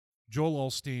 Joel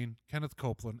Osteen, Kenneth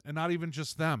Copeland, and not even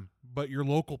just them, but your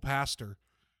local pastor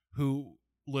who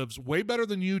lives way better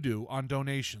than you do on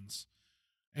donations.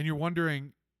 And you're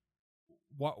wondering,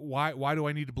 why do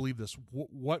I need to believe this?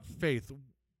 What faith?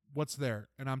 What's there?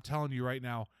 And I'm telling you right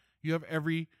now, you have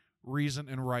every reason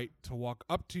and right to walk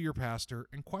up to your pastor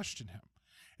and question him.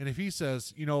 And if he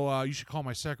says, you should call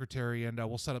my secretary and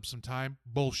we'll set up some time,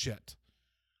 bullshit.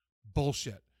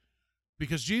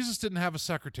 Because Jesus didn't have a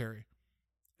secretary.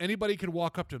 Anybody could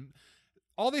walk up to him.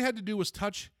 All they had to do was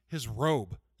touch his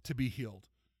robe to be healed.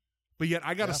 But yet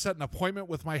I got to set an appointment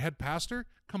with my head pastor?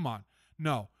 Come on.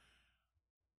 No.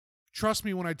 Trust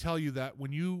me when I tell you that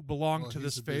when you belong to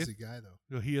this faith. He's a busy guy,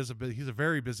 though. He's a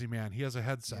very busy man. He has a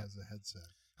headset.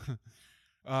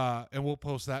 And we'll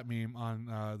post that meme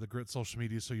on the Grit social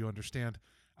media so you understand.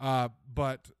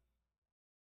 But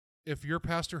if your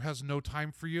pastor has no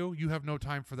time for you, you have no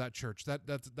time for that church. That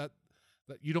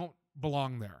you don't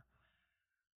belong there.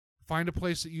 Find a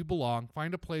place that you belong.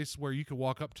 Find a place where you can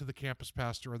walk up to the campus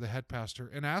pastor or the head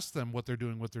pastor and ask them what they're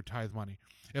doing with their tithe money.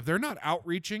 If they're not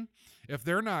outreaching, if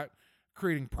they're not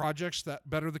creating projects that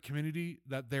better the community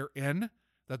that they're in,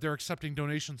 that they're accepting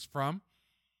donations from,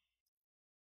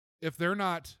 if they're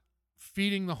not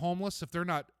feeding the homeless, if they're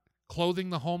not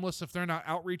clothing the homeless, if they're not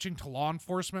outreaching to law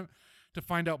enforcement to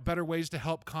find out better ways to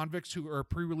help convicts who are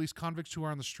pre-release convicts who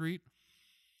are on the street,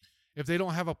 if they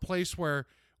don't have a place where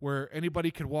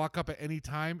anybody could walk up at any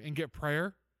time and get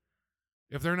prayer,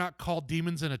 if they're not called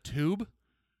demons in a tube,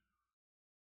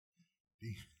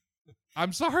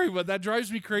 I'm sorry, but that drives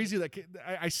me crazy. That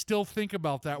I still think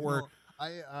about that.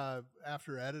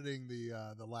 After editing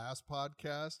the last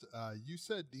podcast, you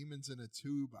said demons in a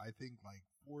tube, I think like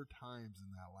 4 times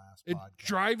in that last podcast. It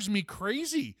drives me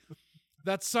crazy.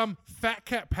 That's some fat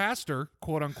cat pastor,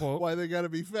 quote unquote. Why they got to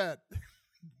be fat?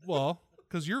 Well,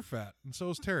 because you're fat and so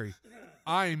is Terry.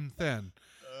 I'm thin.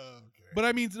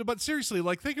 Okay. But seriously,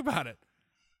 like, think about it.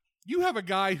 You have a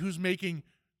guy who's making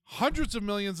hundreds of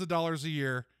millions of dollars a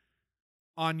year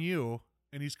on you,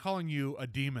 and he's calling you a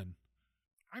demon.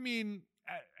 I mean,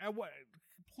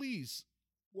 please.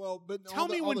 Well, but tell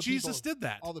me when Jesus did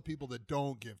that. All the people that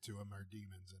don't give to him are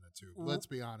demons in a tube. Let's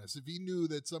be honest. If he knew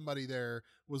that somebody there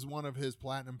was one of his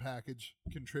platinum package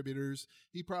contributors,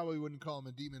 he probably wouldn't call him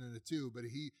a demon in a tube, but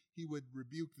he would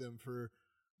rebuke them for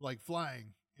like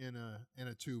flying in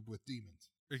a tube with demons.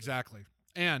 Exactly.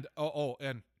 And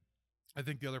and I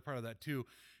think the other part of that too,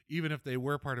 even if they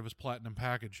were part of his platinum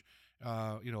package,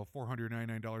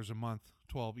 $499 a month,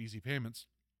 12 easy payments,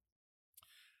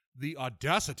 the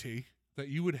audacity that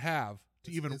you would have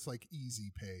to it's like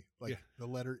easy pay, like the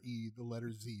letter E, the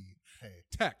letter Z pay.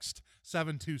 Text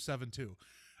 7272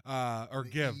 or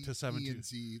give to 72. E and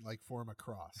Z like form a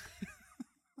cross.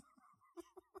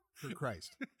 For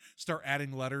Christ. Start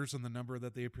adding letters and the number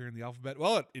that they appear in the alphabet.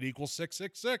 Well, it equals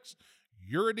 666.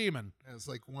 You're a demon. And it's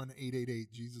like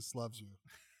 1888. Jesus loves you.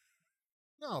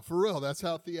 No, for real. That's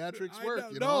how theatrics work.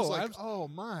 I was like, oh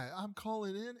my, I'm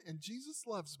calling in and Jesus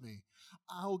loves me.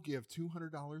 I'll give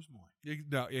 $200 more.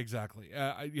 No, exactly.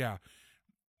 Yeah.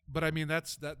 But I mean,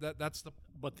 that's the.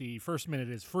 But the first minute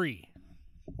is free.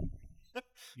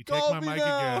 You take my mic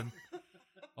again,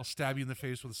 I'll stab you in the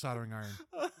face with a soldering iron.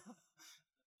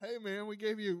 Hey man, we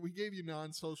gave you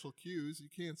non-social cues. You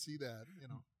can't see that,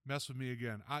 Mess with me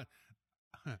again.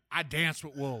 I dance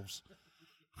with wolves.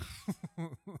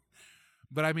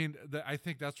 But I mean, I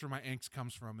think that's where my angst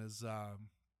comes from. Is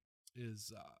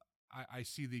I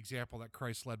see the example that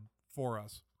Christ led for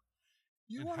us.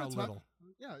 You and want how to talk? little.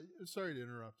 Yeah, sorry to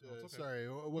interrupt. No, it's okay. Sorry.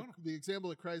 What, No. The example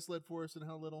that Christ led for us and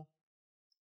how little?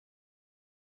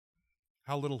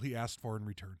 How little he asked for in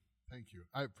return. Thank you.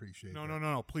 I appreciate No, that. no,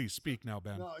 no, no. Please speak now,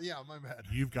 Ben. No, yeah, my bad.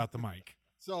 You've got the mic.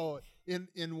 So in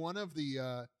one of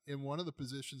the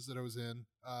positions that I was in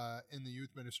the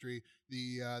youth ministry,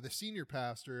 the senior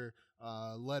pastor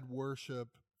led worship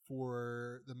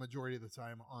for the majority of the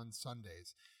time on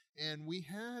Sundays, and we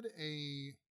had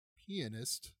a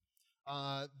pianist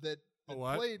that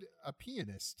what? played a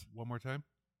pianist. One more time.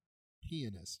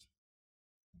 Pianist.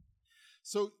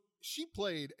 So she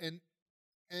played, and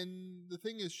the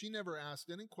thing is, she never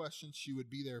asked any questions. She would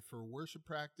be there for worship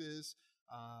practice.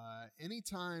 Any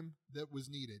time that was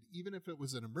needed, even if it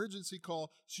was an emergency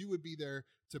call, she would be there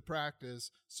to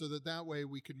practice so that way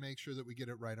we could make sure that we get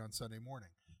it right on Sunday morning.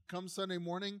 Come Sunday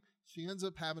morning, she ends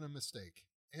up having a mistake.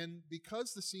 And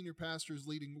because the senior pastor is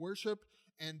leading worship,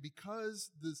 and because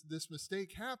this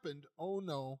mistake happened, oh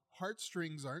no,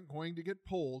 heartstrings aren't going to get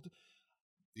pulled.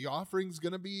 The offering's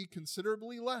going to be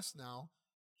considerably less now.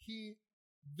 He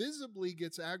visibly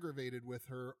gets aggravated with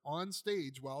her on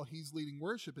stage while he's leading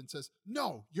worship and says,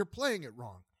 "No, you're playing it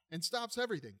wrong," and stops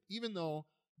everything, even though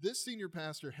this senior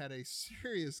pastor had a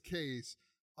serious case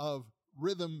of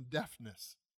rhythm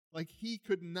deafness. Like, he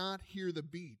could not hear the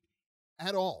beat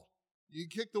at all. You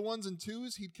kick the ones and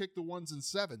twos, he'd kick the ones and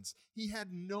sevens. He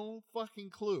had no fucking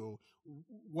clue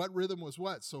what rhythm was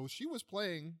what. So she was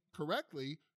playing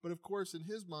correctly, but of course, in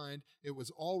his mind, it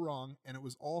was all wrong and it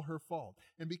was all her fault.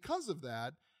 And because of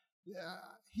that,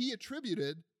 he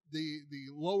attributed the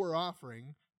lower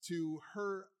offering to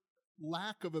her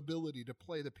lack of ability to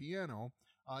play the piano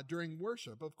during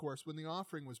worship, of course, when the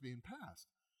offering was being passed.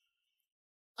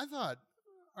 I thought,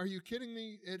 are you kidding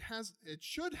me? It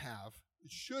should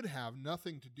have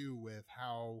nothing to do with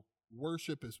how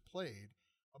worship is played.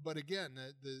 But again,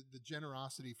 the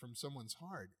generosity from someone's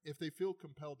heart, if they feel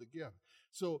compelled to give.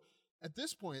 So at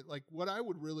this point, like, what I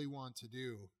would really want to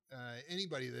do,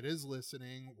 anybody that is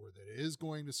listening or that is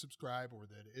going to subscribe or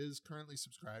that is currently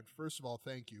subscribed, first of all,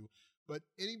 thank you. But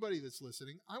anybody that's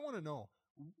listening, I want to know,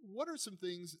 what are some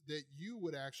things that you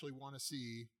would actually want to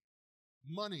see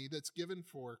money that's given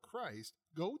for Christ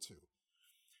go to?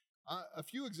 A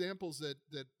few examples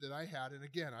that I had, and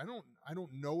again, I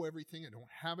don't know everything, I don't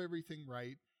have everything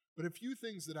right, but a few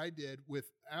things that I did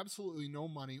with absolutely no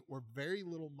money or very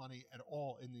little money at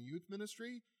all in the youth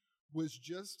ministry was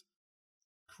just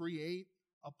create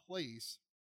a place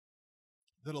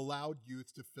that allowed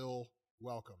youth to feel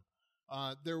welcome.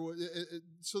 There was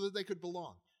so that they could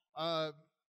belong.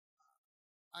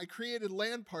 I created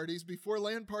LAN parties before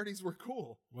LAN parties were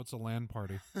cool. What's a LAN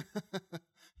party?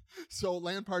 So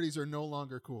LAN parties are no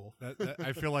longer cool.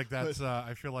 I feel like that's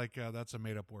a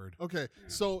made up word. Okay,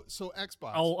 so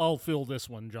Xbox. I'll fill this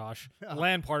one, Josh. Yeah.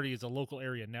 LAN party is a local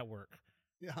area network.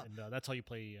 Yeah, and that's how you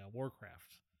play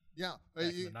Warcraft. Yeah,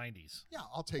 back in the 90s. Yeah,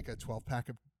 I'll take a 12-pack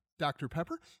of Dr.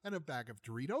 Pepper and a bag of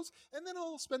Doritos, and then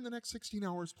I'll spend the next 16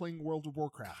 hours playing World of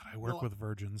Warcraft. God, I work with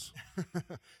virgins.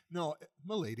 No,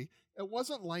 milady, it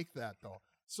wasn't like that though.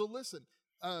 So listen,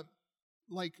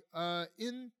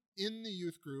 in the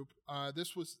youth group,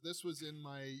 this was in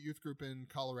my youth group in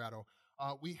Colorado.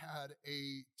 We had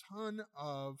a ton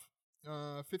of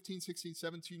 15, 16,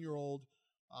 17-year-old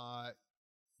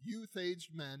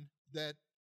youth-aged men that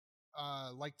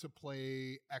like to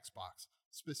play Xbox,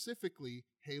 specifically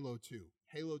Halo 2.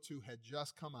 Halo 2 had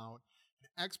just come out.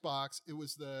 And Xbox, it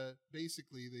was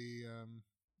basically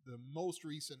the most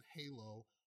recent Halo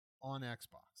on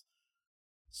Xbox.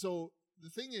 So the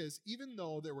thing is, even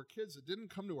though there were kids that didn't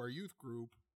come to our youth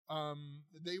group,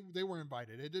 they were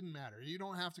invited. It didn't matter. You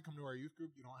don't have to come to our youth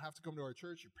group. You don't have to come to our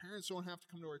church. Your parents don't have to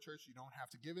come to our church. You don't have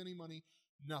to give any money.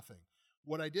 Nothing.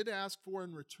 What I did ask for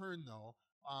in return, though,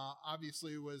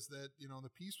 obviously, was that the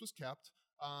peace was kept,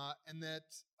 and that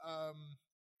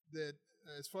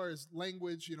as far as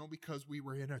language, because we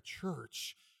were in a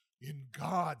church in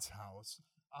God's house.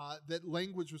 That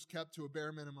language was kept to a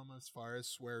bare minimum as far as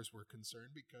swears were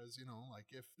concerned, because, like,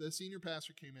 if the senior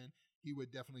pastor came in, he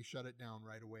would definitely shut it down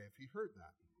right away if he heard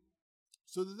that.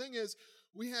 So the thing is,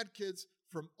 we had kids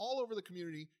from all over the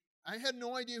community. I had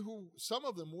no idea who some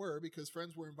of them were because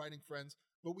friends were inviting friends,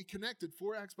 but we connected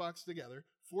 4 Xbox together,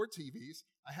 4 TVs.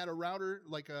 I had a router,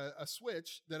 like a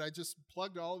switch that I just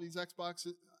plugged all of these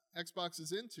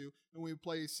Xboxes into, and we would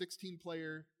play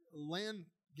 16-player LAN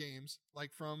games,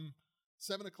 like from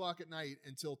 7 o'clock at night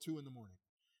until 2 in the morning.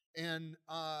 And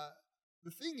the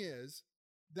thing is,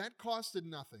 that costed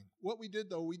nothing. What we did,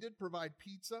 though, we did provide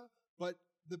pizza, but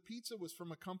the pizza was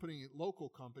from a company, local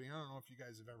company. I don't know if you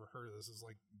guys have ever heard of this. It's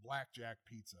like Blackjack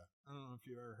Pizza. I don't know if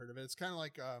you've ever heard of it. It's kind of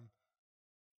like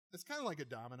a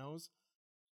Domino's,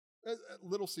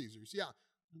 Little Caesars. Yeah.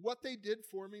 What they did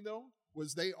for me though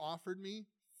was they offered me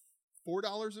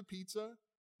 $4 a pizza,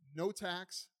 no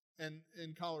tax, and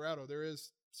in Colorado there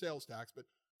is sales tax, but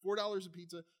 $4 a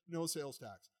pizza, no sales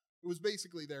tax. It was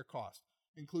basically their cost,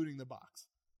 including the box.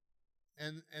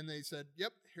 And they said,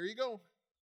 "Yep, here you go."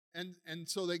 And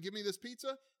so they give me this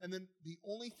pizza, and then the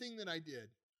only thing that I did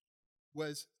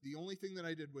was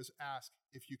ask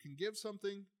if you can give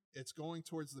something. It's going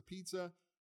towards the pizza.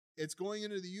 It's going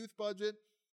into the youth budget,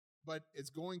 but it's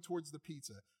going towards the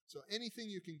pizza. So anything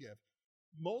you can give.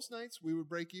 Most nights we would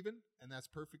break even, and that's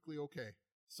perfectly okay.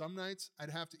 Some nights I'd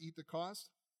have to eat the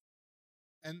cost,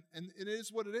 and it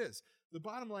is what it is. The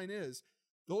bottom line is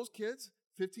those kids,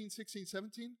 15, 16,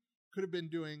 17, could have been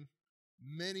doing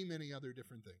many, many other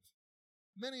different things.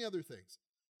 Many other things.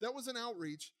 That was an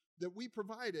outreach that we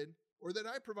provided, or that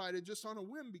I provided just on a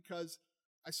whim because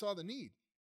I saw the need.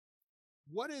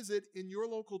 What is it in your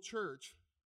local church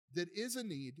that is a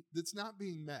need that's not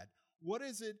being met? What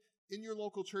is it in your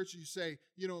local church you say,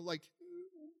 like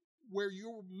where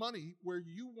you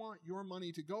want your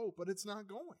money to go, but it's not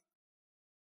going?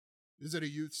 Is it a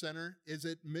youth center? Is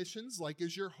it missions? Like,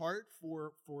 is your heart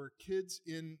for kids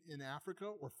in Africa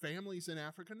or families in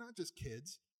Africa? Not just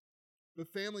kids, but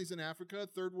families in Africa,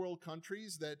 third world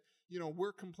countries that,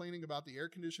 we're complaining about the air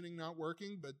conditioning not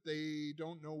working, but they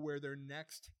don't know where their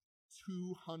next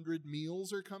 200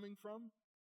 meals are coming from.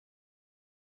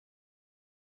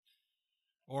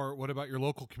 Or what about your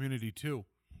local community too?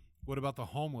 What about the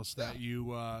homeless that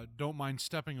you don't mind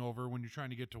stepping over when you're trying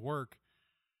to get to work?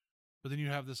 But then you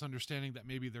have this understanding that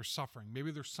maybe they're suffering.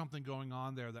 Maybe there's something going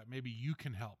on there that maybe you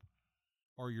can help,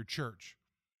 or your church,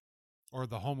 or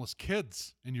the homeless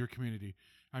kids in your community.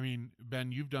 I mean,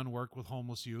 Ben, you've done work with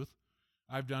homeless youth.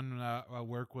 I've done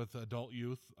work with adult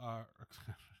youth.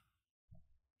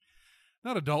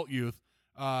 Not adult youth,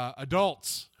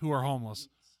 adults who are homeless.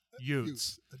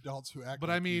 Youths. Adults who act But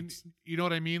like I mean, youths. you know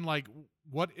what I mean? Like,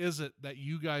 what is it that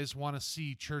you guys want to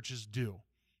see churches do?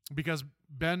 Because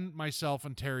Ben, myself,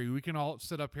 and Terry, we can all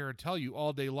sit up here and tell you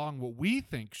all day long what we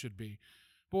think should be.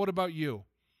 But what about you?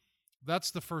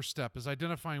 That's the first step, is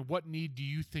identifying what need do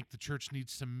you think the church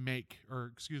needs to meet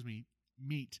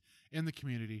in the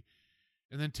community.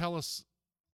 And then tell us,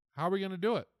 how are we going to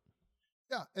do it?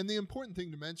 Yeah, and the important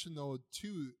thing to mention, though,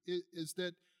 too, is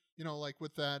that, like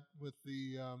with the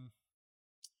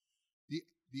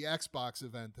Xbox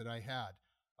event that I had,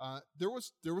 there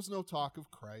was no talk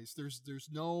of Christ. There's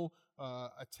no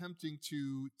attempting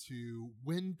to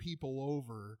win people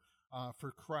over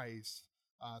for Christ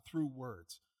through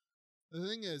words. The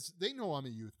thing is, they know I'm a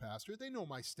youth pastor. They know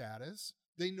my status.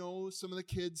 They know some of the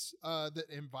kids that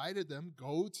invited them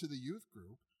go to the youth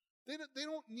group. They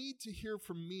don't need to hear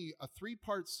from me a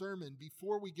 3-part sermon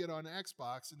before we get on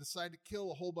Xbox and decide to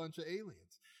kill a whole bunch of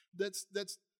aliens. That's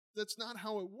not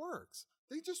how it works.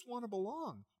 They just want to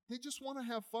belong. They just want to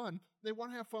have fun. They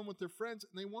want to have fun with their friends,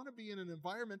 and they want to be in an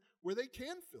environment where they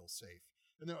can feel safe.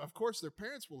 And then, of course, their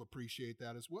parents will appreciate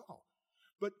that as well.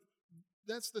 But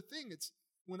that's the thing. It's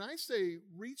when I say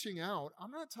reaching out,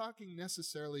 I'm not talking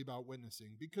necessarily about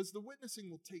witnessing, because the witnessing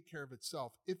will take care of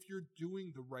itself if you're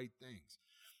doing the right things.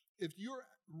 If you're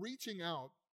reaching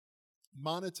out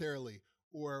monetarily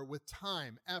or with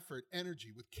time, effort,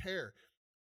 energy, with care,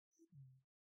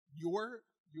 your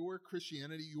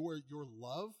Christianity, your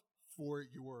love for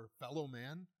your fellow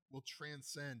man will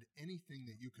transcend anything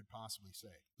that you could possibly say.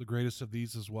 The greatest of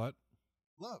these is what?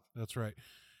 Love. That's right.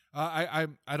 I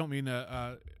don't mean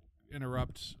to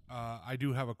interrupt. I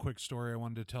do have a quick story I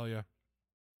wanted to tell you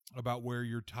about where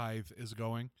your tithe is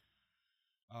going.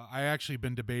 I actually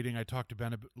been debating. I talked to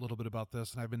Ben a little bit about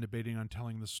this, and I've been debating on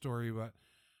telling this story, but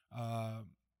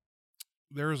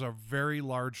there is a very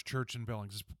large church in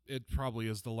Billings. It probably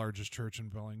is the largest church in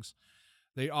Billings.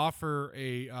 They offer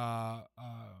a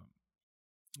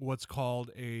what's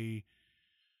called a,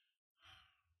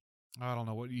 I don't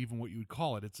know what you would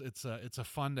call it. It's a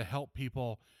fund to help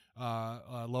people,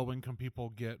 low income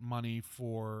people, get money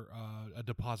for a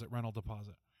rental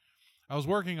deposit. I was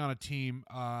working on a team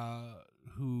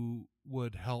who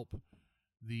would help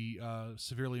the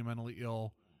severely mentally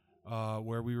ill,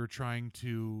 where we were trying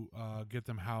to get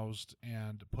them housed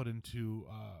and put into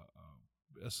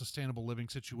a sustainable living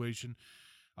situation.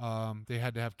 They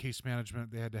had to have case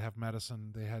management, they had to have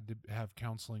medicine, they had to have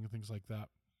counseling and things like that.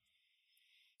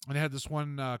 And I had this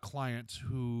one client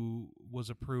who was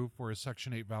approved for a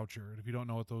Section 8 voucher. And if you don't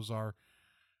know what those are,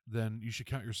 then you should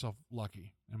count yourself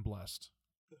lucky and blessed.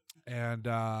 And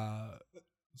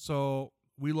So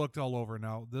we looked all over.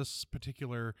 Now, this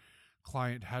particular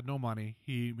client had no money.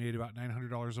 He made about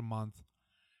 $900 a month.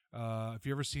 If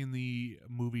you ever seen the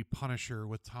movie Punisher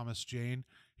with Thomas Jane,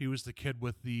 he was the kid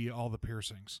with all the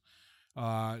piercings.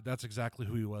 That's exactly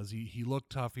who he was. He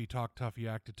looked tough, he talked tough, he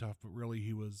acted tough, but really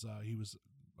he was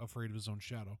afraid of his own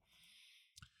shadow.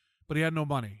 But he had no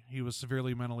money. He was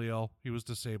severely mentally ill. He was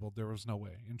disabled. There was no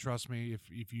way. And trust me,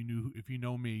 if you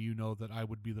know me, you know that I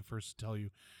would be the first to tell you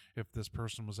if this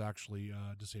person was actually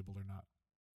disabled or not.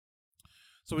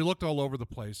 So we looked all over the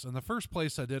place, and the first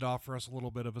place that did offer us a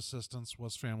little bit of assistance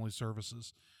was Family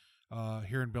Services.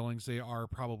 Here in Billings, they are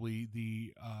probably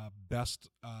the best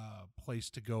place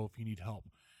to go if you need help.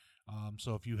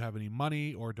 So if you have any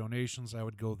money or donations, I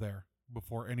would go there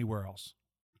before anywhere else.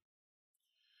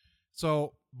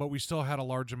 So, but we still had a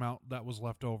large amount that was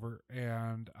left over,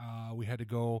 and we had to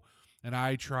go, and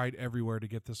I tried everywhere to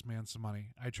get this man some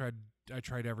money. I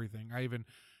tried everything. I even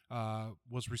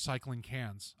was recycling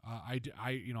cans.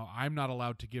 I'm not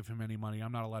allowed to give him any money.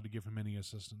 I'm not allowed to give him any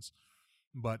assistance,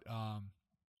 but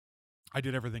I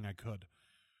did everything I could,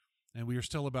 and we are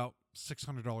still about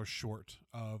 $600 short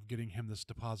of getting him this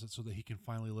deposit so that he can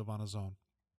finally live on his own.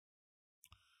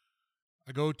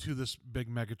 I go to this big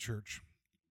mega church,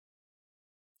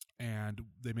 and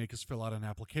they make us fill out an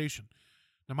application.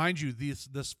 Now, mind you,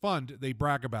 this fund, they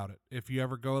brag about it. If you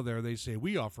ever go there, they say,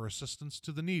 we offer assistance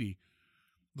to the needy.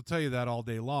 They'll tell you that all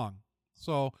day long.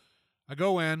 So I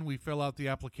go in, we fill out the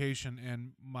application,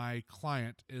 and my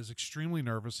client is extremely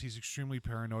nervous. He's extremely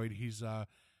paranoid. He's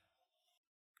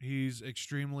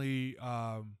extremely,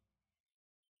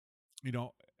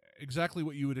 exactly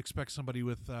what you would expect somebody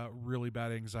with really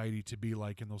bad anxiety to be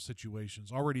like in those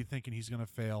situations, already thinking he's going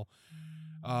to fail.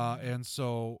 And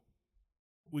so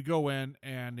we go in,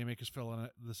 and they make us fill in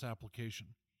this application.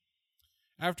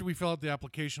 After we fill out the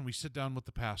application, we sit down with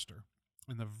the pastor.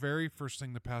 And the very first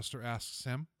thing the pastor asks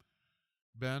him,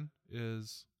 Ben,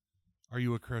 is, are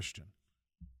you a Christian?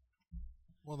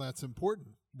 Well, that's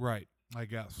important. Right, I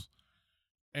guess.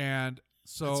 And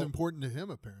so... It's important to him,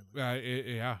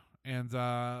 apparently. Yeah. And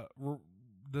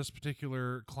this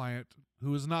particular client,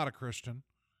 who is not a Christian,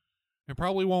 and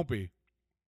probably won't be,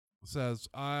 says,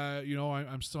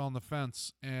 I'm still on the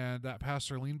fence. And that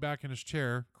pastor leaned back in his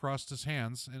chair, crossed his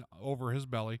hands over his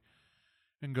belly,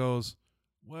 and goes,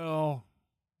 well,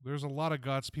 there's a lot of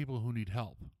God's people who need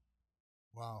help.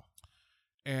 Wow.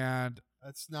 And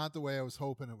that's not the way I was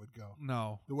hoping it would go.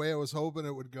 No. The way I was hoping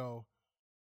it would go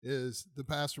is the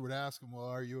pastor would ask him, well,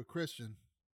 are you a Christian?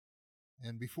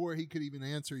 And before he could even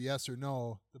answer yes or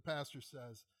no, the pastor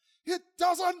says, it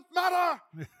doesn't matter.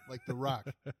 Like The Rock.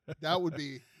 That would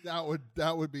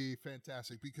be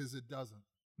fantastic, because it doesn't.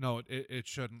 No, it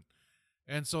shouldn't.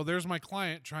 And so there's my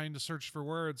client trying to search for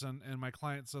words, and my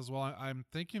client says, well, I'm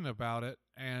thinking about it.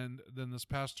 And then this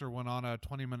pastor went on a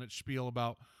 20-minute spiel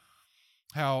about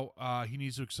how he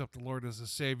needs to accept the Lord as a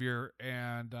Savior.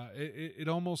 And it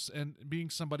almost, and being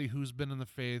somebody who's been in the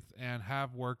faith and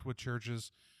have worked with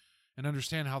churches and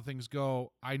understand how things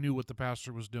go, I knew what the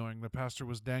pastor was doing. The pastor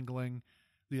was dangling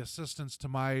the assistance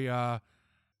to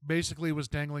basically was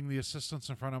dangling the assistance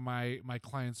in front of my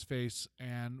client's face,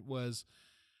 and was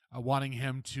wanting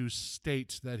him to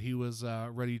state that he was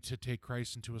ready to take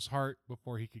Christ into his heart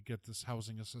before he could get this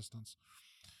housing assistance.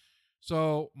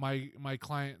 So my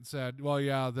client said, well,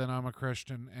 yeah, then I'm a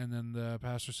Christian. And then the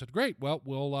pastor said, great, well,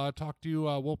 we'll talk to you.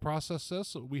 We'll process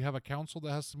this. We have a council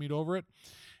that has to meet over it,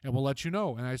 and we'll let you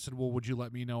know. And I said, well, would you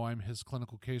let me know I'm his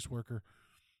clinical caseworker?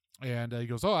 And he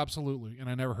goes, oh, absolutely. And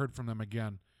I never heard from them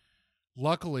again.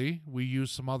 Luckily, we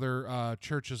used some other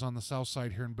churches on the south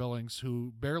side here in Billings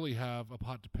who barely have a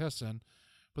pot to piss in,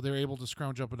 but they're able to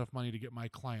scrounge up enough money to get my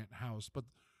client housed. But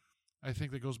I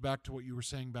think that goes back to what you were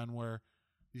saying, Ben, where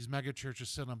these mega churches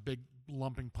sit on big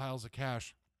lumping piles of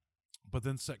cash, but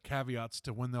then set caveats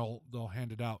to when they'll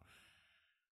hand it out.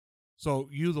 So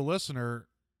you, the listener,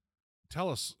 tell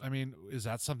us, I mean, is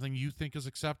that something you think is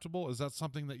acceptable? Is that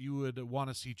something that you would want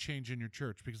to see change in your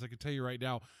church? Because I can tell you right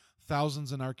now,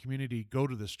 thousands in our community go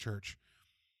to this church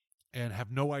and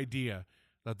have no idea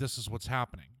that this is what's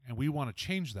happening. And we want to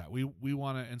change that. We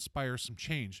want to inspire some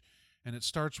change. And it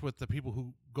starts with the people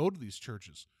who go to these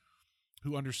churches,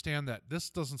 who understand that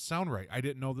this doesn't sound right. I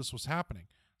didn't know this was happening.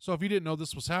 So if you didn't know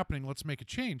this was happening, let's make a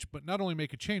change. But not only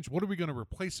make a change, what are we going to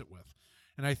replace it with?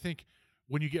 And I think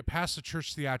when you get past the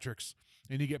church theatrics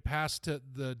and you get past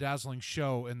the dazzling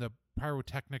show and the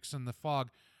pyrotechnics and the fog,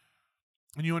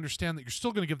 and you understand that you're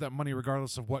still going to give that money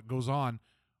regardless of what goes on,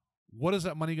 what is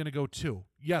that money going to go to?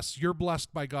 Yes, you're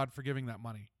blessed by God for giving that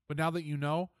money. But now that you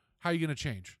know, how are you going to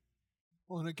change?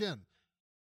 Well, and again,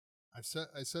 I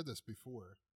said this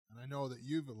before. and I know that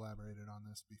you've elaborated on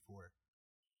this before,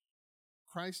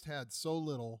 Christ had so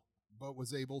little, but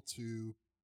was able to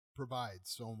provide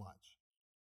so much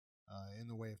in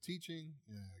the way of teaching.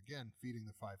 Again, feeding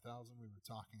the 5,000, we were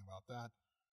talking about that.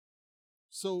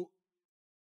 So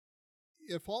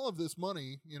if all of this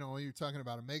money, you're talking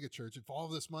about a mega church, if all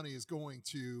of this money is going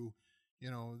to,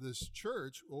 this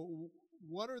church,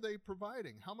 what are they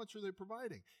providing? How much are they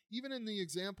providing? Even in the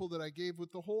example that I gave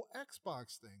with the whole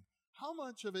Xbox thing, how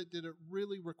much of it did it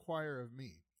really require of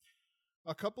me?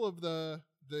 A couple of the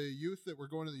youth that were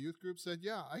going to the youth group said,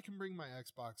 yeah, I can bring my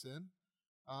Xbox in.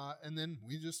 And then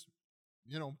we just,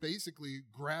 basically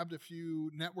grabbed a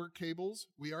few network cables.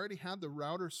 We already had the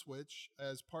router switch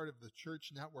as part of the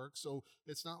church network, so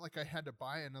it's not like I had to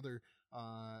buy another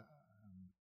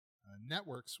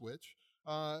network switch.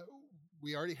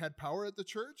 We already had power at the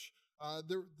church.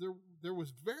 There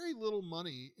was very little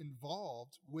money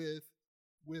involved with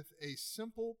a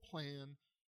simple plan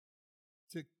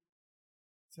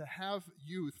to have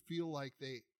youth feel like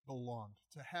they belonged,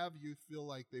 to have youth feel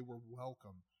like they were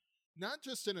welcome, not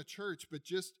just in a church, but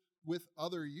just with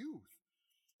other youth.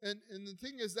 And the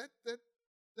thing is that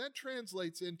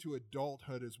translates into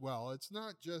adulthood as well. It's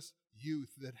not just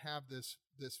youth that have this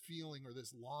feeling or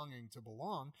this longing to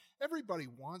belong. Everybody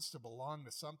wants to belong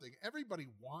to something. Everybody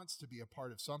wants to be a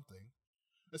part of something,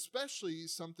 especially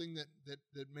something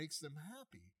that makes them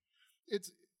happy.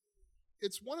 It's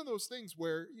one of those things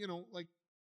where, like,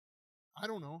 I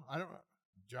don't know.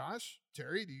 Josh,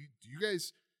 Terry, do you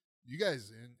guys,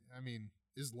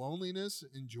 is loneliness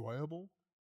enjoyable?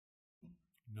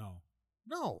 No.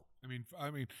 No. I mean,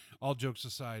 all jokes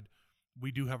aside,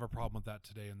 we do have a problem with that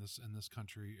today in this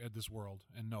country, this world,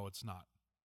 and no, it's not.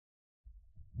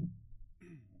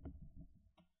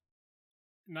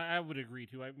 No, I would agree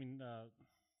too. I mean,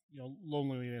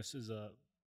 loneliness is a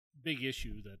big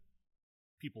issue that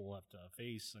people have to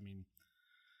face. I mean,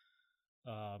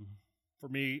 for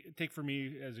me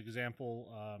as an example,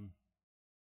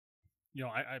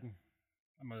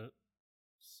 I'm a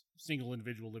single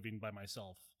individual living by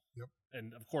myself. Yep.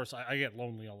 And of course I get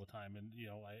lonely all the time, and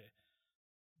I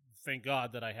thank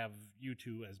God that I have you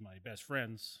two as my best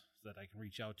friends that I can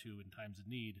reach out to in times of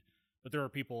need. But there are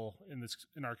people in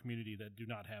our community that do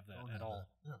not have that at all.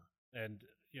 Yeah. And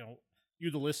you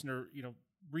the listener,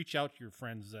 reach out to your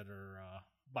friends that are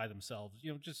by themselves.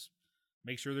 Just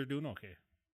make sure they're doing okay.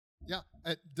 Yeah.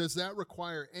 Does that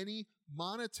require any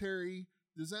kind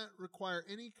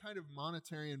of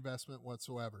monetary investment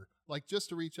whatsoever? Like just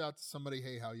to reach out to somebody,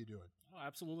 hey, how you doing? Oh,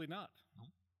 absolutely not.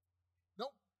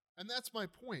 No. And that's my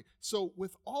point. So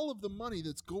with all of the money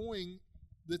that's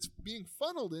being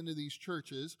funneled into these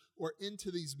churches or into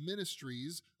these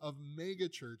ministries of mega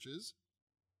churches,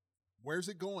 where's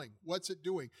it going? What's it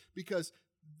doing? Because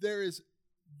there is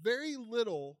very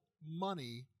little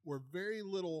money or very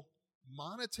little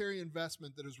monetary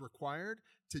investment that is required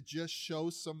to just show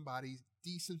somebody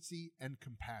decency and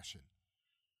compassion.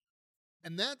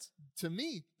 And to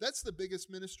me, that's the biggest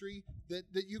ministry that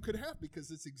you could have, because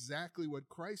it's exactly what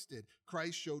Christ did.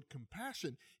 Christ showed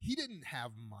compassion. He didn't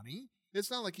have money.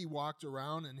 It's not like he walked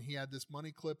around and he had this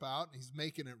money clip out and he's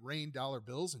making it rain dollar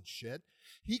bills and shit.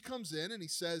 He comes in and he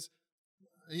says,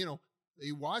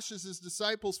 he washes his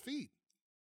disciples' feet.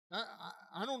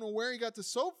 I don't know where he got the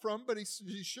soap from, but he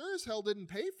sure as hell didn't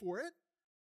pay for it.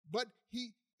 But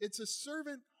it's a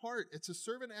servant heart. It's a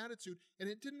servant attitude. And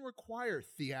it didn't require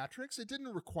theatrics. It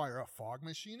didn't require a fog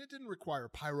machine. It didn't require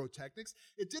pyrotechnics.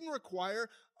 It didn't require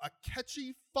a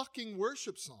catchy fucking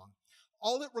worship song.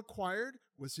 All it required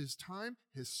was his time,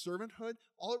 his servanthood.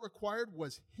 All it required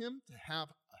was him to have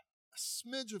a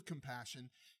smidge of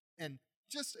compassion and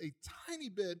just a tiny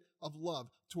bit of love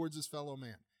towards his fellow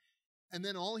man. And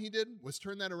then all he did was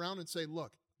turn that around and say,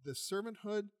 look, the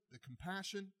servanthood, the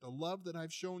compassion, the love that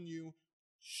I've shown you,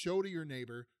 show to your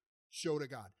neighbor, show to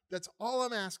God. That's all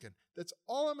I'm asking. That's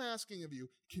all I'm asking of you.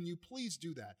 Can you please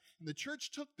do that? And the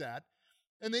church took that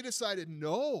and they decided,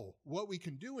 no, what we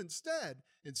can do instead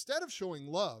of showing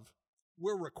love,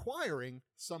 we're requiring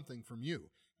something from you.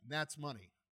 And that's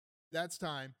money. That's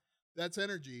time. That's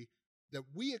energy that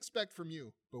we expect from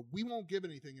you, but we won't give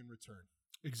anything in return.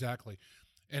 Exactly.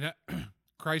 And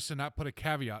Christ did not put a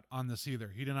caveat on this either.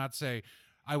 He did not say,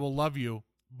 I will love you,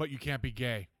 but you can't be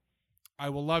gay. I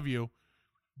will love you,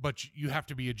 but you have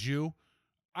to be a Jew.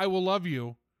 I will love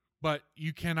you, but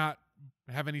you cannot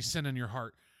have any sin in your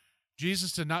heart.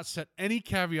 Jesus did not set any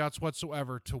caveats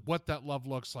whatsoever to what that love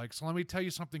looks like. So let me tell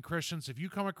you something, Christians. If you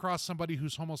come across somebody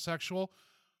who's homosexual,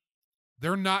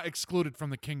 they're not excluded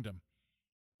from the kingdom.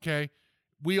 Okay?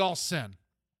 We all sin.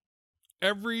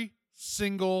 Every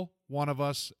single one of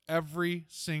us every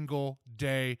single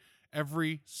day,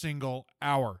 every single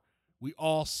hour. We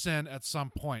all sin at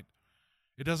some point.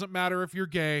 It doesn't matter if you're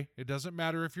gay. It doesn't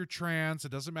matter if you're trans.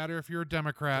 It doesn't matter if you're a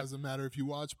Democrat. Doesn't matter if you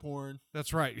watch porn.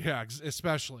 That's right. Yeah,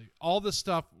 especially. All this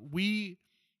stuff, we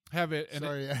have it. And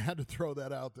Sorry, I had to throw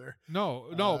that out there. No,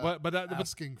 but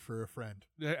asking for a friend.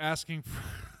 Asking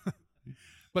for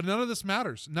but none of this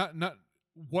matters. Not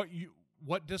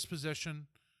what disposition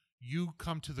you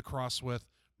come to the cross with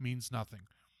means nothing.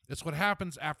 It's what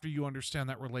happens after you understand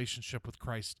that relationship with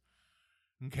Christ.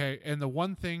 Okay? And the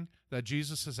one thing that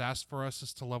Jesus has asked for us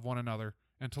is to love one another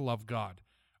and to love God.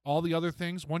 All the other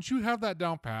things, once you have that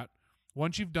down pat,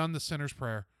 once you've done the sinner's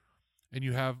prayer and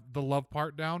you have the love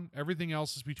part down, everything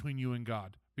else is between you and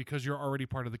God because you're already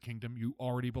part of the kingdom. You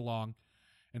already belong.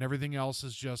 And everything else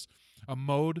is just a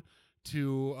mode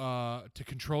to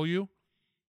control you.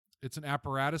 It's an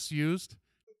apparatus used.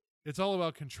 It's all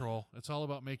about control. It's all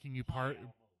about making you part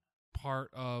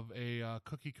of a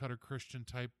cookie cutter Christian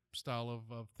type style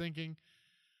of thinking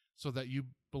so that you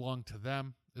belong to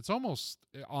them. It's almost,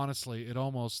 honestly,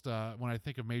 when I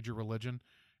think of major religion,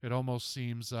 it almost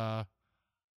seems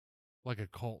like a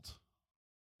cult,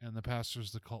 and the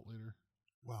pastor's the cult leader.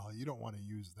 Well, you don't want to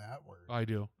use that word. I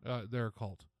do. They're a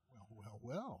cult.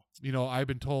 Well. You know, I've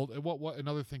been told, what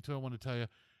another thing too I want to tell you,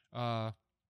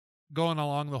 going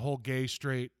along the whole gay,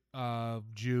 straight,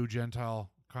 Jew, Gentile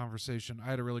conversation,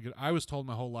 I was told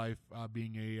my whole life,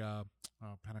 being a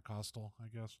Pentecostal,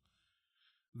 I guess,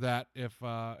 that if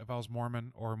I was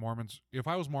Mormon or Mormons, if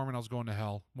I was Mormon, I was going to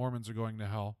hell. Mormons are going to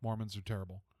hell. Mormons are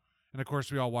terrible. And of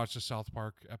course, we all watched the South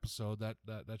Park episode. That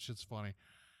shit's funny.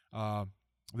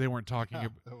 They weren't talking.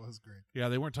 That was great. Yeah,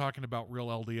 they weren't talking about real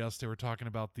LDS. They were talking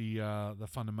about the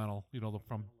fundamental. You know,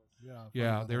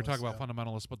 Yeah, they were talking about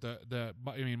fundamentalists. But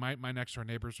my next door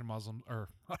neighbors are Muslim or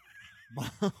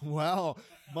wow,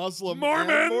 Muslim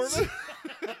Mormons. And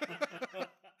Mormon?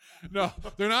 No,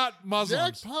 they're not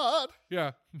Muslims. Jackpot.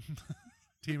 Yeah,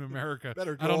 Team America.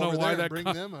 Better go I don't know over why there that and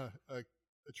bring them a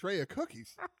tray of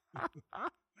cookies.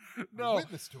 No,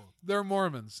 witness to them. They're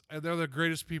Mormons, and they're the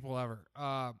greatest people ever.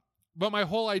 But my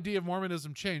whole idea of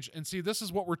Mormonism changed. And see, this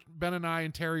is what Ben and I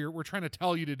and Terry we're trying to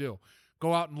tell you to do.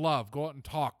 Go out and love. Go out and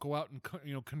talk. Go out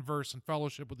and converse and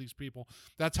fellowship with these people.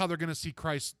 That's how they're going to see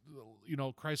Christ.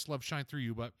 Christ's love shine through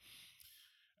you. But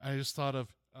I just thought of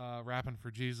rapping for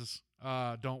Jesus.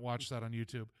 Don't watch that on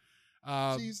YouTube.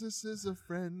 Jesus is a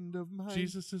friend of mine.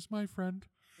 Jesus is my friend.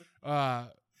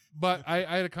 But I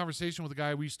had a conversation with a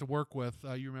guy we used to work with.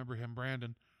 You remember him,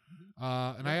 Brandon.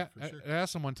 And I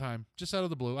asked him one time, just out of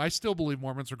the blue, I still believe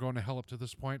Mormons are going to hell up to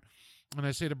this point. And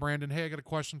I say to Brandon, hey, I got a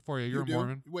question for you. You're a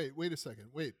Mormon. Wait a second.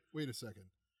 Wait a second.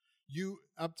 You,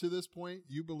 up to this point,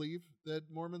 you believe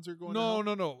that Mormons are going to hell?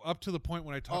 No. Up to the point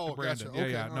when I talked to Brandon. Gotcha.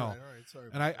 Okay. Yeah, no. All right, sorry.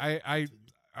 And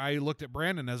I looked at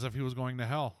Brandon as if he was going to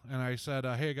hell. And I said,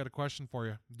 hey, I got a question for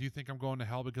you. Do you think I'm going to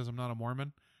hell because I'm not a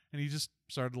Mormon? And he just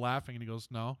started laughing, and he goes,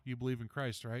 no, you believe in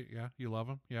Christ, right? Yeah. You love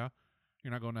him? Yeah.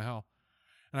 You're not going to hell.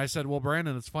 And I said, well,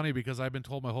 Brandon, it's funny because I've been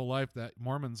told my whole life that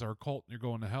Mormons are a cult and you're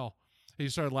going to hell. And he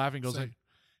started laughing.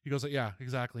 He goes, yeah,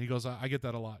 exactly. He goes, I get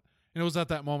that a lot. And it was at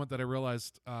that moment that I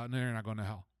realized, no, you're not going to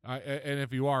hell. And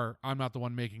if you are, I'm not the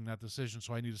one making that decision,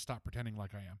 so I need to stop pretending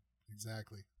like I am.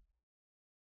 Exactly.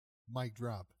 Mic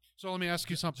drop. So let me ask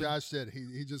you something. Josh did.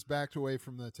 He just backed away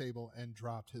from the table and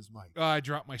dropped his mic. I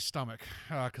dropped my stomach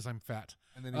because I'm fat.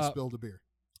 And then he spilled a beer.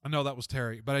 No, that was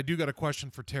Terry. But I do got a question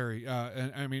for Terry.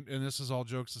 And this is all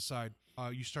jokes aside.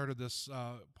 You started this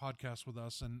podcast with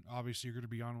us, and obviously you're going to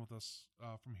be on with us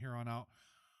from here on out.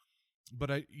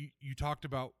 But you talked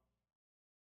about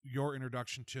your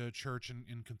introduction to church and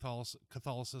in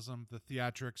Catholicism, the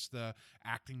theatrics, the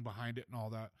acting behind it, and all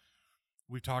that.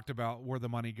 We talked about where the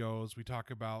money goes. We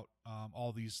talk about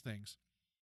all these things.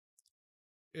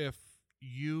 If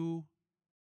you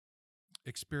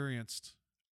experienced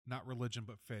not religion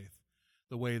but faith,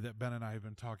 the way that Ben and I have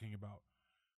been talking about,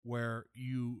 where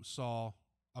you saw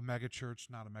a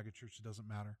megachurch, not a megachurch, it doesn't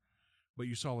matter, but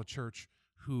you saw a church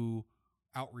who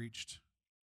outreached,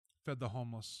 fed the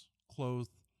homeless,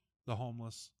 clothed the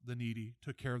homeless, the needy,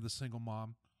 took care of the single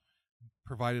mom,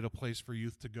 provided a place for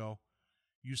youth to go.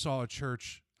 You saw a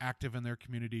church active in their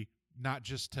community, not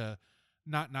just to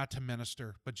not to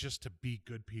minister, but just to be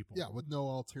good people. Yeah, with no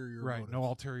ulterior motives. No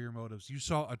ulterior motives. You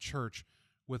saw a church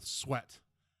with sweat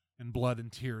and blood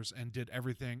and tears and did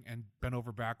everything and bent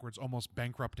over backwards, almost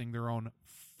bankrupting their own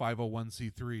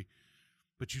 501c3.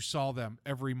 But you saw them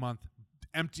every month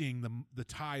emptying the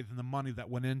tithe and the money that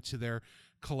went into their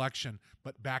collection,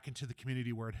 but back into the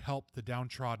community where it helped the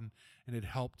downtrodden and it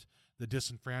helped the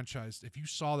disenfranchised, if you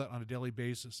saw that on a daily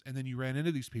basis and then you ran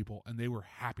into these people and they were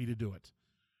happy to do it,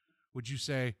 would you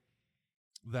say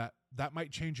that that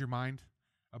might change your mind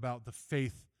about the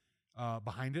faith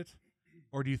behind it?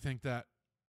 Or do you think that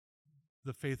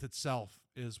the faith itself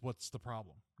is what's the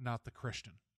problem, not the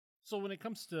Christian? So when it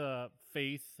comes to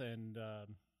faith and,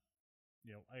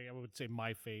 I would say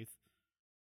my faith,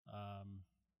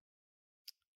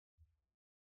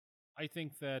 I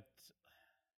think that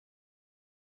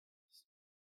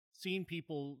seeing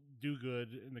people do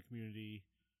good in the community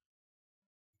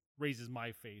raises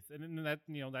my faith. And that,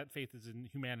 that faith is in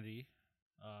humanity.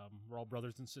 We're all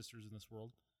brothers and sisters in this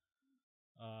world.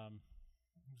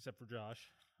 Except for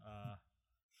Josh.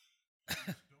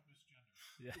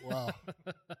 Yeah. Wow.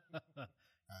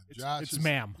 Josh it's is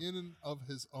ma'am. in and of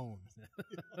his own.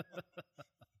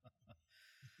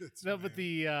 No, but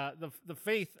the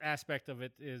faith aspect of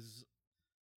it is,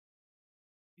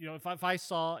 if I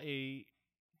saw a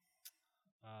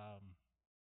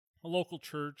local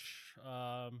church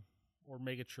or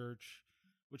mega church,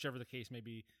 whichever the case may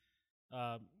be,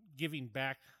 giving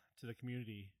back to the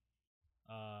community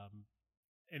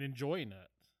and enjoying it,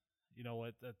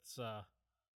 that's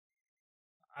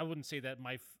I wouldn't say that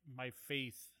my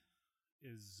faith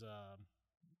is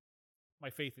my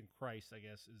faith in Christ, I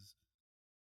guess, is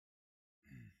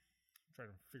I'm trying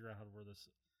to figure out how to word this.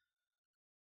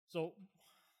 So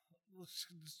let's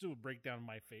do a breakdown of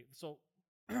my faith. So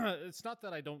it's not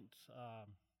that I don't,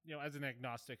 as an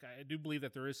agnostic, I do believe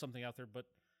that there is something out there, but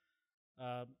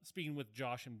speaking with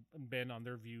Josh and Ben on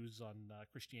their views on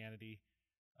Christianity,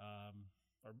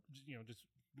 or just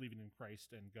believing in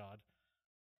Christ and God,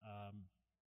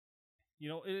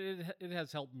 it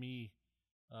has helped me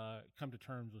come to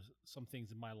terms with some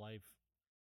things in my life.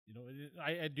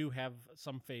 I do have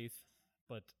some faith,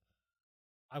 but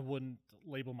I wouldn't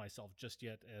label myself just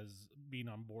yet as being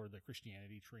on board the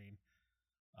Christianity train.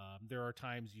 There are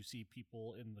times you see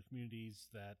people in the communities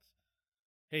that,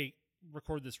 hey,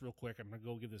 record this real quick. I'm going to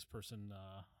go give this person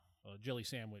a jelly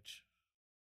sandwich.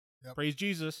 Yep. Praise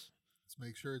Jesus. Let's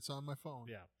make sure it's on my phone.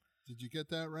 Yeah. Did you get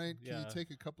that right? Can Yeah. you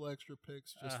take a couple extra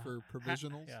pics just for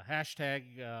provisionals?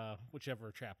 Hashtag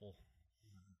whichever chapel.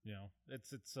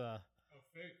 It's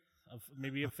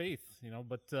maybe a faith.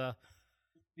 But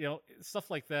stuff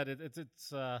like that.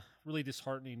 It's really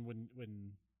disheartening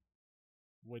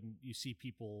when you see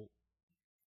people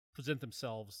present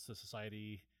themselves to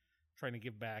society, trying to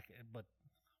give back, but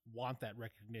want that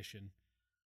recognition.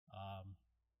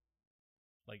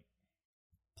 Like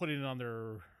putting it on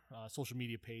their social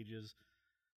media pages.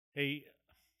 Hey,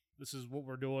 this is what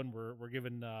we're doing. We're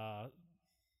giving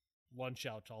lunch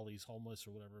out to all these homeless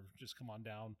or whatever. Just come on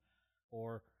down.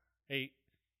 Or, hey,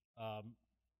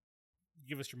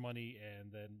 give us your money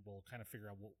and then we'll kind of figure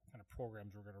out what kind of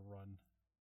programs we're going to run.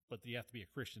 But you have to be a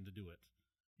Christian to do it.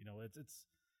 It's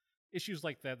issues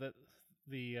like that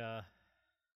the kind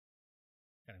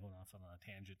of going off on a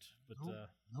tangent. But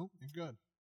nope, you're good.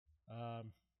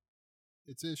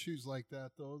 It's issues like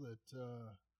that though that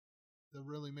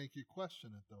really make you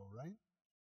question it though, right?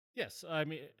 Yes, I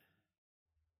mean,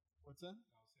 what's that?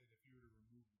 I'll say if you were to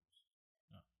remove those.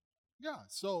 Yeah,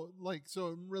 so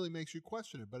it really makes you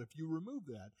question it. But if you remove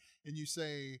that and you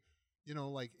say,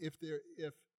 like if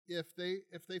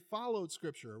they followed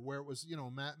Scripture, where it was,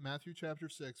 Matthew chapter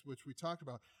 6, which we talked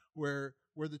about, where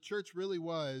the church really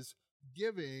was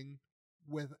giving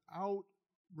without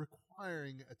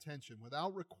requiring attention,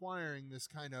 without requiring this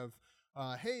kind of,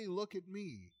 hey, look at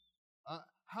me.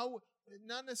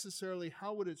 Not necessarily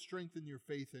how would it strengthen your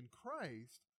faith in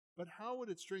Christ, but how would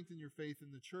it strengthen your faith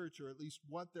in the church, or at least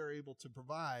what they're able to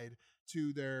provide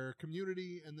to their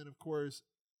community, and then of course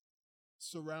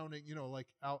surrounding, like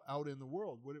out in the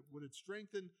world? Would it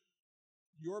strengthen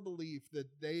your belief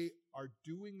that they are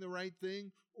doing the right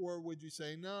thing, or would you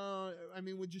say no? I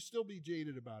mean, would you still be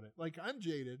jaded about it? Like I'm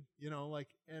jaded,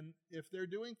 and if they're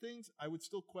doing things, I would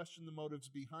still question the motives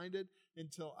behind it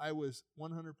until I was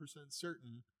 100%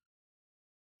 certain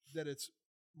that it's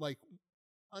like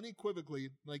unequivocally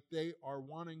like they are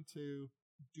wanting to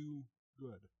do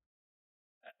good.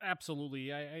 Absolutely.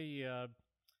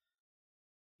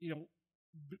 The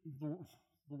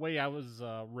way I was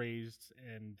raised,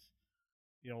 and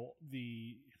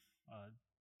the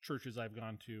churches I've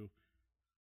gone to,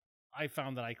 I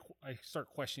found that I start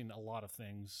questioning a lot of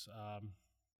things.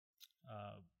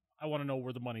 I want to know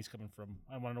where the money's coming from.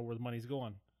 I want to know where the money's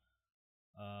going.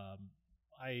 I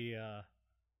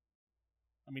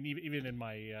mean, even in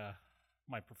my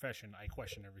my profession, I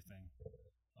question everything.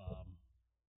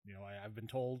 I've been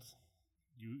told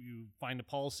you find a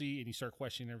policy and you start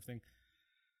questioning everything.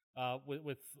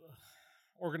 With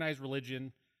organized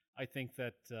religion, I think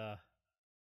that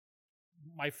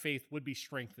my faith would be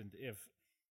strengthened if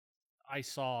I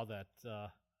saw that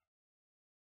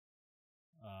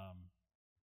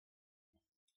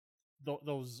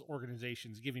those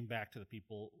organizations giving back to the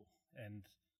people, and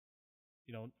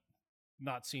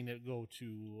not seeing it go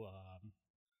to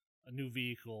a new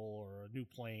vehicle or a new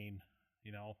plane.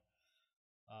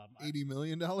 $80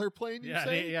 million plane. You yeah,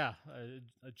 say? yeah,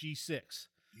 a G6.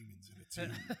 Demons in a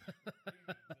tube.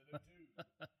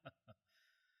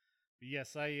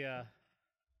 Yes, I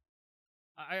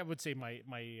would say my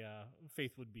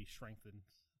faith would be strengthened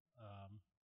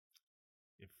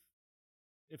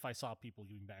if I saw people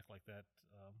giving back like that.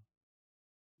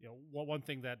 One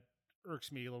thing that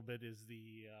irks me a little bit is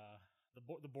the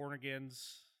born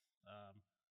agains,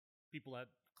 people that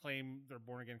claim they're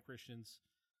born again Christians,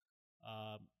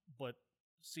 but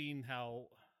seeing how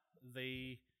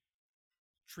they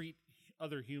treat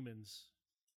other humans.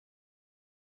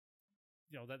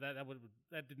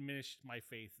 That diminished my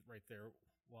faith right there.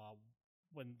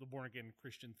 When the born again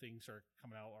Christian things are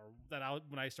coming out, or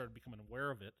when I started becoming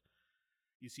aware of it,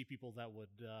 you see people that would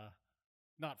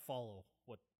not follow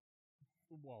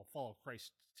follow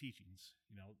Christ's teachings.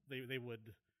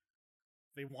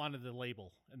 They wanted the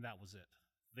label, and that was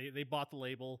it. They bought the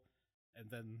label, and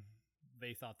then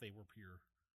they thought they were pure.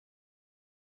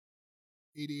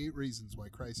 88 Reasons Why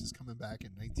Christ is Coming Back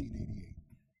in 1988.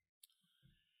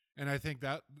 And I think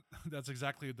that's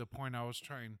exactly the point I was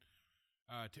trying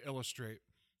to illustrate.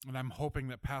 And I'm hoping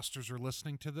that pastors are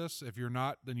listening to this. If you're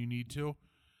not, then you need to.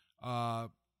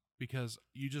 Because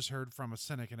you just heard from a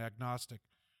cynic and agnostic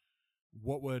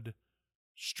what would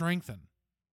strengthen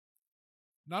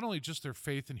not only just their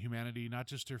faith in humanity, not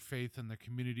just their faith in the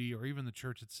community or even the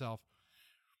church itself,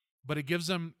 but it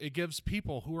gives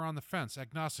people who are on the fence,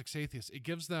 agnostics, atheists, it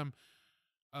gives them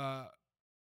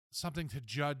something to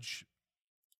judge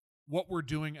what we're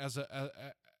doing as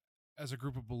a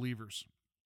group of believers,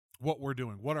 what we're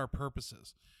doing, what our purpose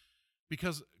is.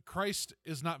 Because Christ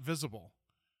is not visible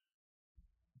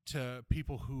to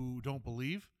people who don't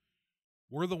believe.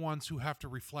 We're the ones who have to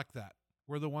reflect that.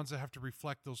 We're the ones that have to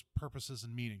reflect those purposes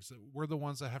and meanings. We're the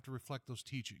ones that have to reflect those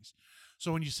teachings.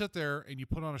 So when you sit there and you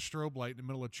put on a strobe light in the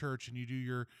middle of church and you do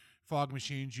your fog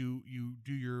machines, you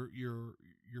do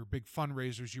your big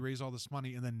fundraisers, you raise all this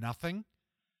money, and then nothing,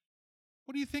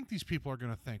 what do you think these people are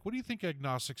going to think? What do you think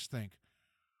agnostics think?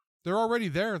 They're already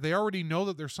there. They already know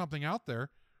that there's something out there.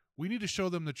 We need to show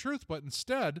them the truth, but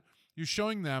instead you're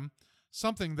showing them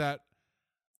something that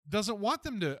doesn't want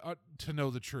them to know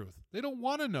the truth. They don't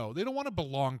want to know. They don't want to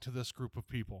belong to this group of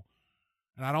people.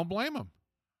 And I don't blame them.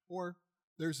 Or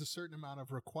there's a certain amount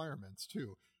of requirements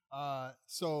too.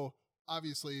 So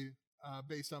obviously,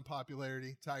 based on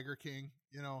popularity, Tiger King,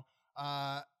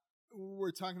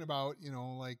 we're talking about,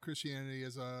 like Christianity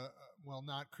as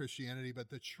not Christianity, but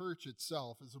the church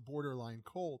itself is a borderline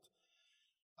cult.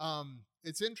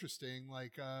 It's interesting,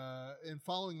 like in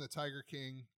following the Tiger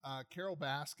King, Carol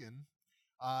Baskin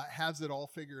has it all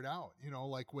figured out,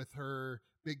 like with her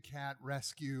big cat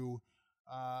rescue.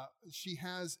 She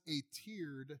has a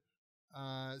tiered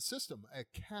system, a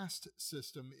caste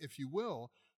system, if you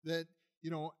will, that,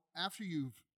 after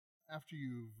you've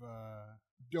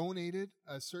donated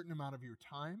a certain amount of your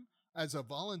time as a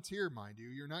volunteer, mind you,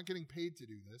 you're not getting paid to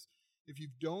do this. If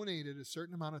you've donated a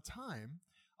certain amount of time,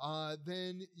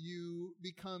 then you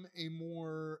become a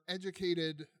more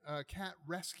educated cat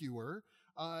rescuer.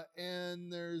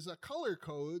 And there's a color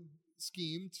code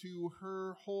scheme to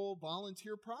her whole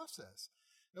volunteer process.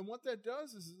 And what that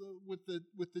does is with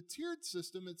the tiered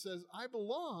system, it says, I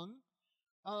belong,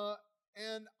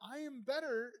 and I am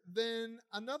better than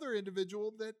another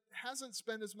individual that hasn't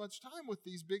spent as much time with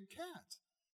these big cats.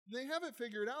 And they have it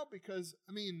figured out because,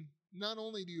 not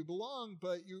only do you belong,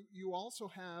 but you also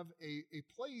have a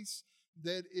place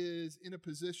that is in a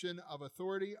position of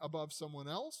authority above someone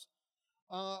else.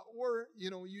 Or,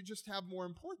 you just have more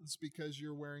importance because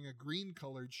you're wearing a green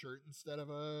colored shirt instead of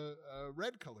a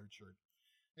red colored shirt.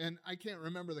 And I can't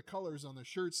remember the colors on the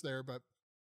shirts there, but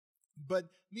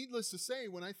needless to say,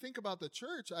 when I think about the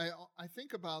church, I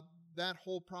think about that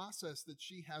whole process that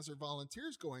she has her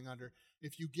volunteers going under.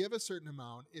 If you give a certain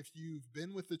amount, if you've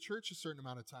been with the church a certain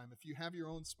amount of time, if you have your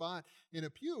own spot in a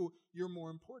pew, you're more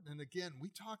important. And again, we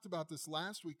talked about this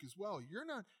last week as well.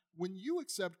 When you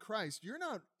accept Christ, you're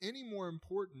not any more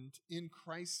important in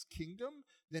Christ's kingdom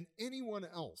than anyone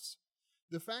else.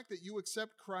 The fact that you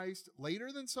accept Christ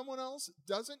later than someone else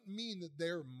doesn't mean that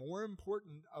they're more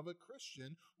important of a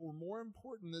Christian or more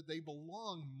important that they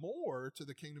belong more to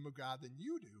the kingdom of God than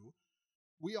you do.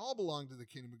 We all belong to the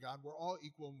kingdom of God. We're all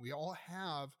equal, and we all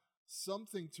have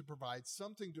something to provide,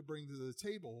 something to bring to the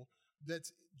table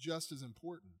that's just as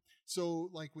important. So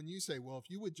like when you say, well, if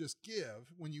you would just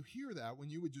give, when you hear that, when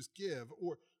you would just give,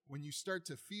 or when you start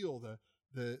to feel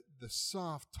the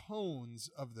soft tones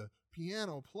of the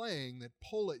piano playing that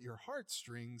pull at your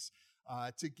heartstrings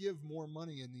to give more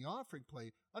money in the offering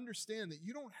plate, understand that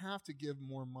you don't have to give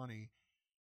more money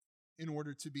in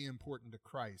order to be important to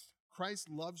Christ. Christ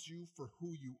loves you for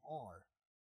who you are.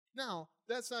 Now,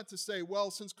 that's not to say,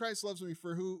 well, since Christ loves me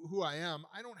for who I am,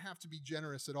 I don't have to be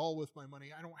generous at all with my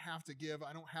money. I don't have to give.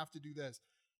 I don't have to do this.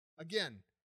 Again,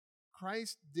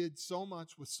 Christ did so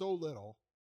much with so little.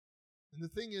 And the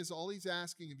thing is, all he's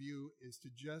asking of you is to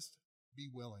just be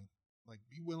willing. Like,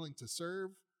 be willing to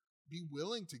serve. Be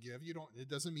willing to give. It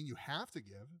doesn't mean you have to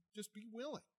give. Just be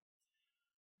willing.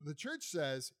 The church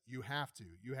says you have to.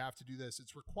 You have to do this.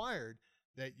 It's required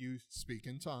that you speak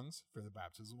in tongues for the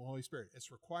baptism of the Holy Spirit.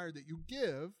 It's required that you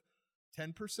give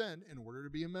 10% in order to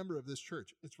be a member of this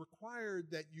church. It's required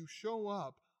that you show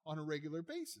up on a regular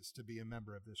basis to be a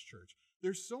member of this church.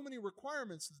 There's so many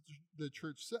requirements that the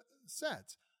church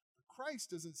sets. Christ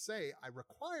doesn't say, I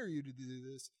require you to do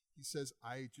this. He says,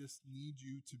 I just need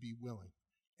you to be willing.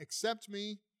 Accept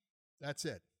me. That's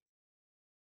it.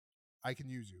 I can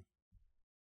use you.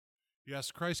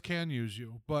 Yes, Christ can use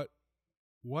you, but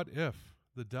what if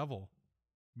the devil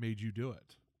made you do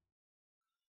it?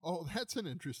 Oh, that's an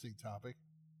interesting topic.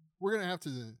 We're going to have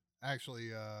to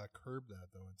actually curb that,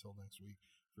 though, until next week,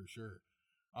 for sure.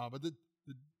 But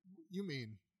you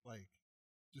mean, like,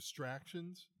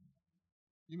 distractions?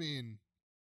 You mean,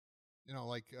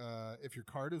 like, if your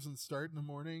car doesn't start in the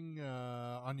morning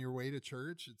on your way to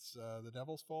church, it's the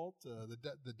devil's fault?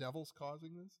 The devil's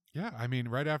causing this? Yeah, I mean,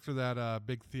 right after that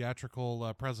big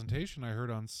theatrical presentation I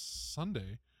heard on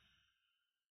Sunday,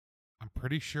 I'm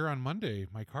pretty sure on Monday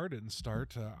my car didn't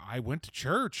start. I went to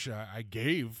church. I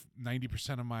gave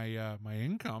 90% of my my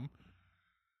income.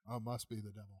 Oh, it must be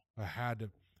the devil. I had to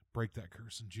break that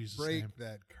curse in Jesus' name. Break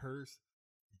that curse.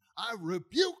 I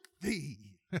rebuke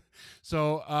thee.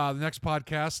 So the next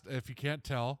podcast, if you can't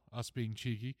tell, us being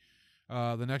cheeky,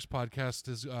 the next podcast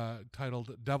is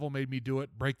titled "Devil Made Me Do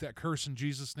It." Break that curse in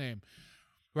Jesus' name.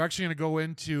 We're actually going to go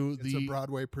into It's a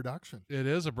Broadway production. It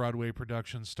is a Broadway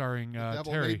production starring the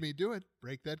devil Terry. made me do it.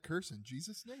 Break that curse in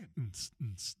Jesus' name.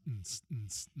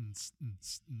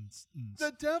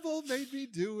 The devil made me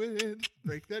do it.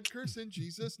 Break that curse in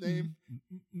Jesus' name.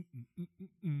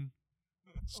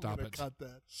 Stop it. Cut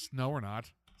that. No, we're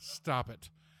not. Stop it.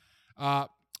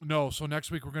 No, so next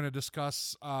week we're going to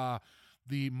discuss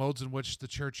the modes in which the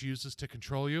church uses to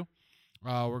control you.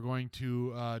 We're going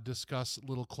to discuss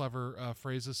little clever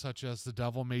phrases such as the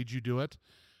devil made you do it,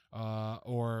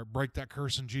 or break that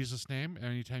curse in Jesus' name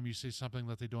anytime you say something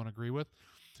that they don't agree with.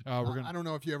 I don't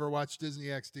know if you ever watched Disney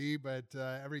XD, but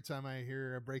every time I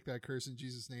hear break that curse in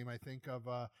Jesus' name, I think of,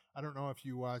 I don't know if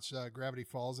you watch Gravity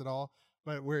Falls at all,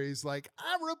 but where he's like,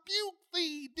 I rebuke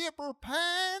thee, Dipper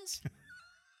Pines.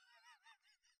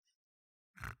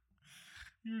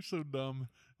 You're so dumb.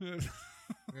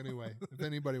 Anyway, if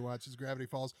anybody watches Gravity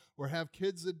Falls or have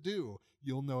kids that do,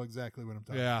 you'll know exactly what I'm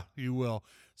talking about. Yeah, you will.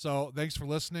 So thanks for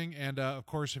listening. And of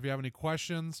course, if you have any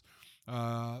questions,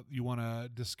 you want to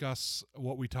discuss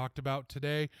what we talked about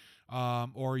today,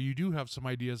 or you do have some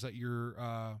ideas that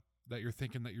you're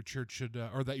thinking that your church should,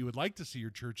 or that you would like to see your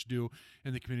church do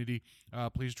in the community,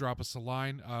 please drop us a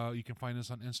line. You can find us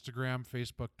on Instagram,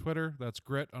 Facebook, Twitter. That's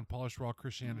Grit, Unpolished Raw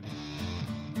Christianity.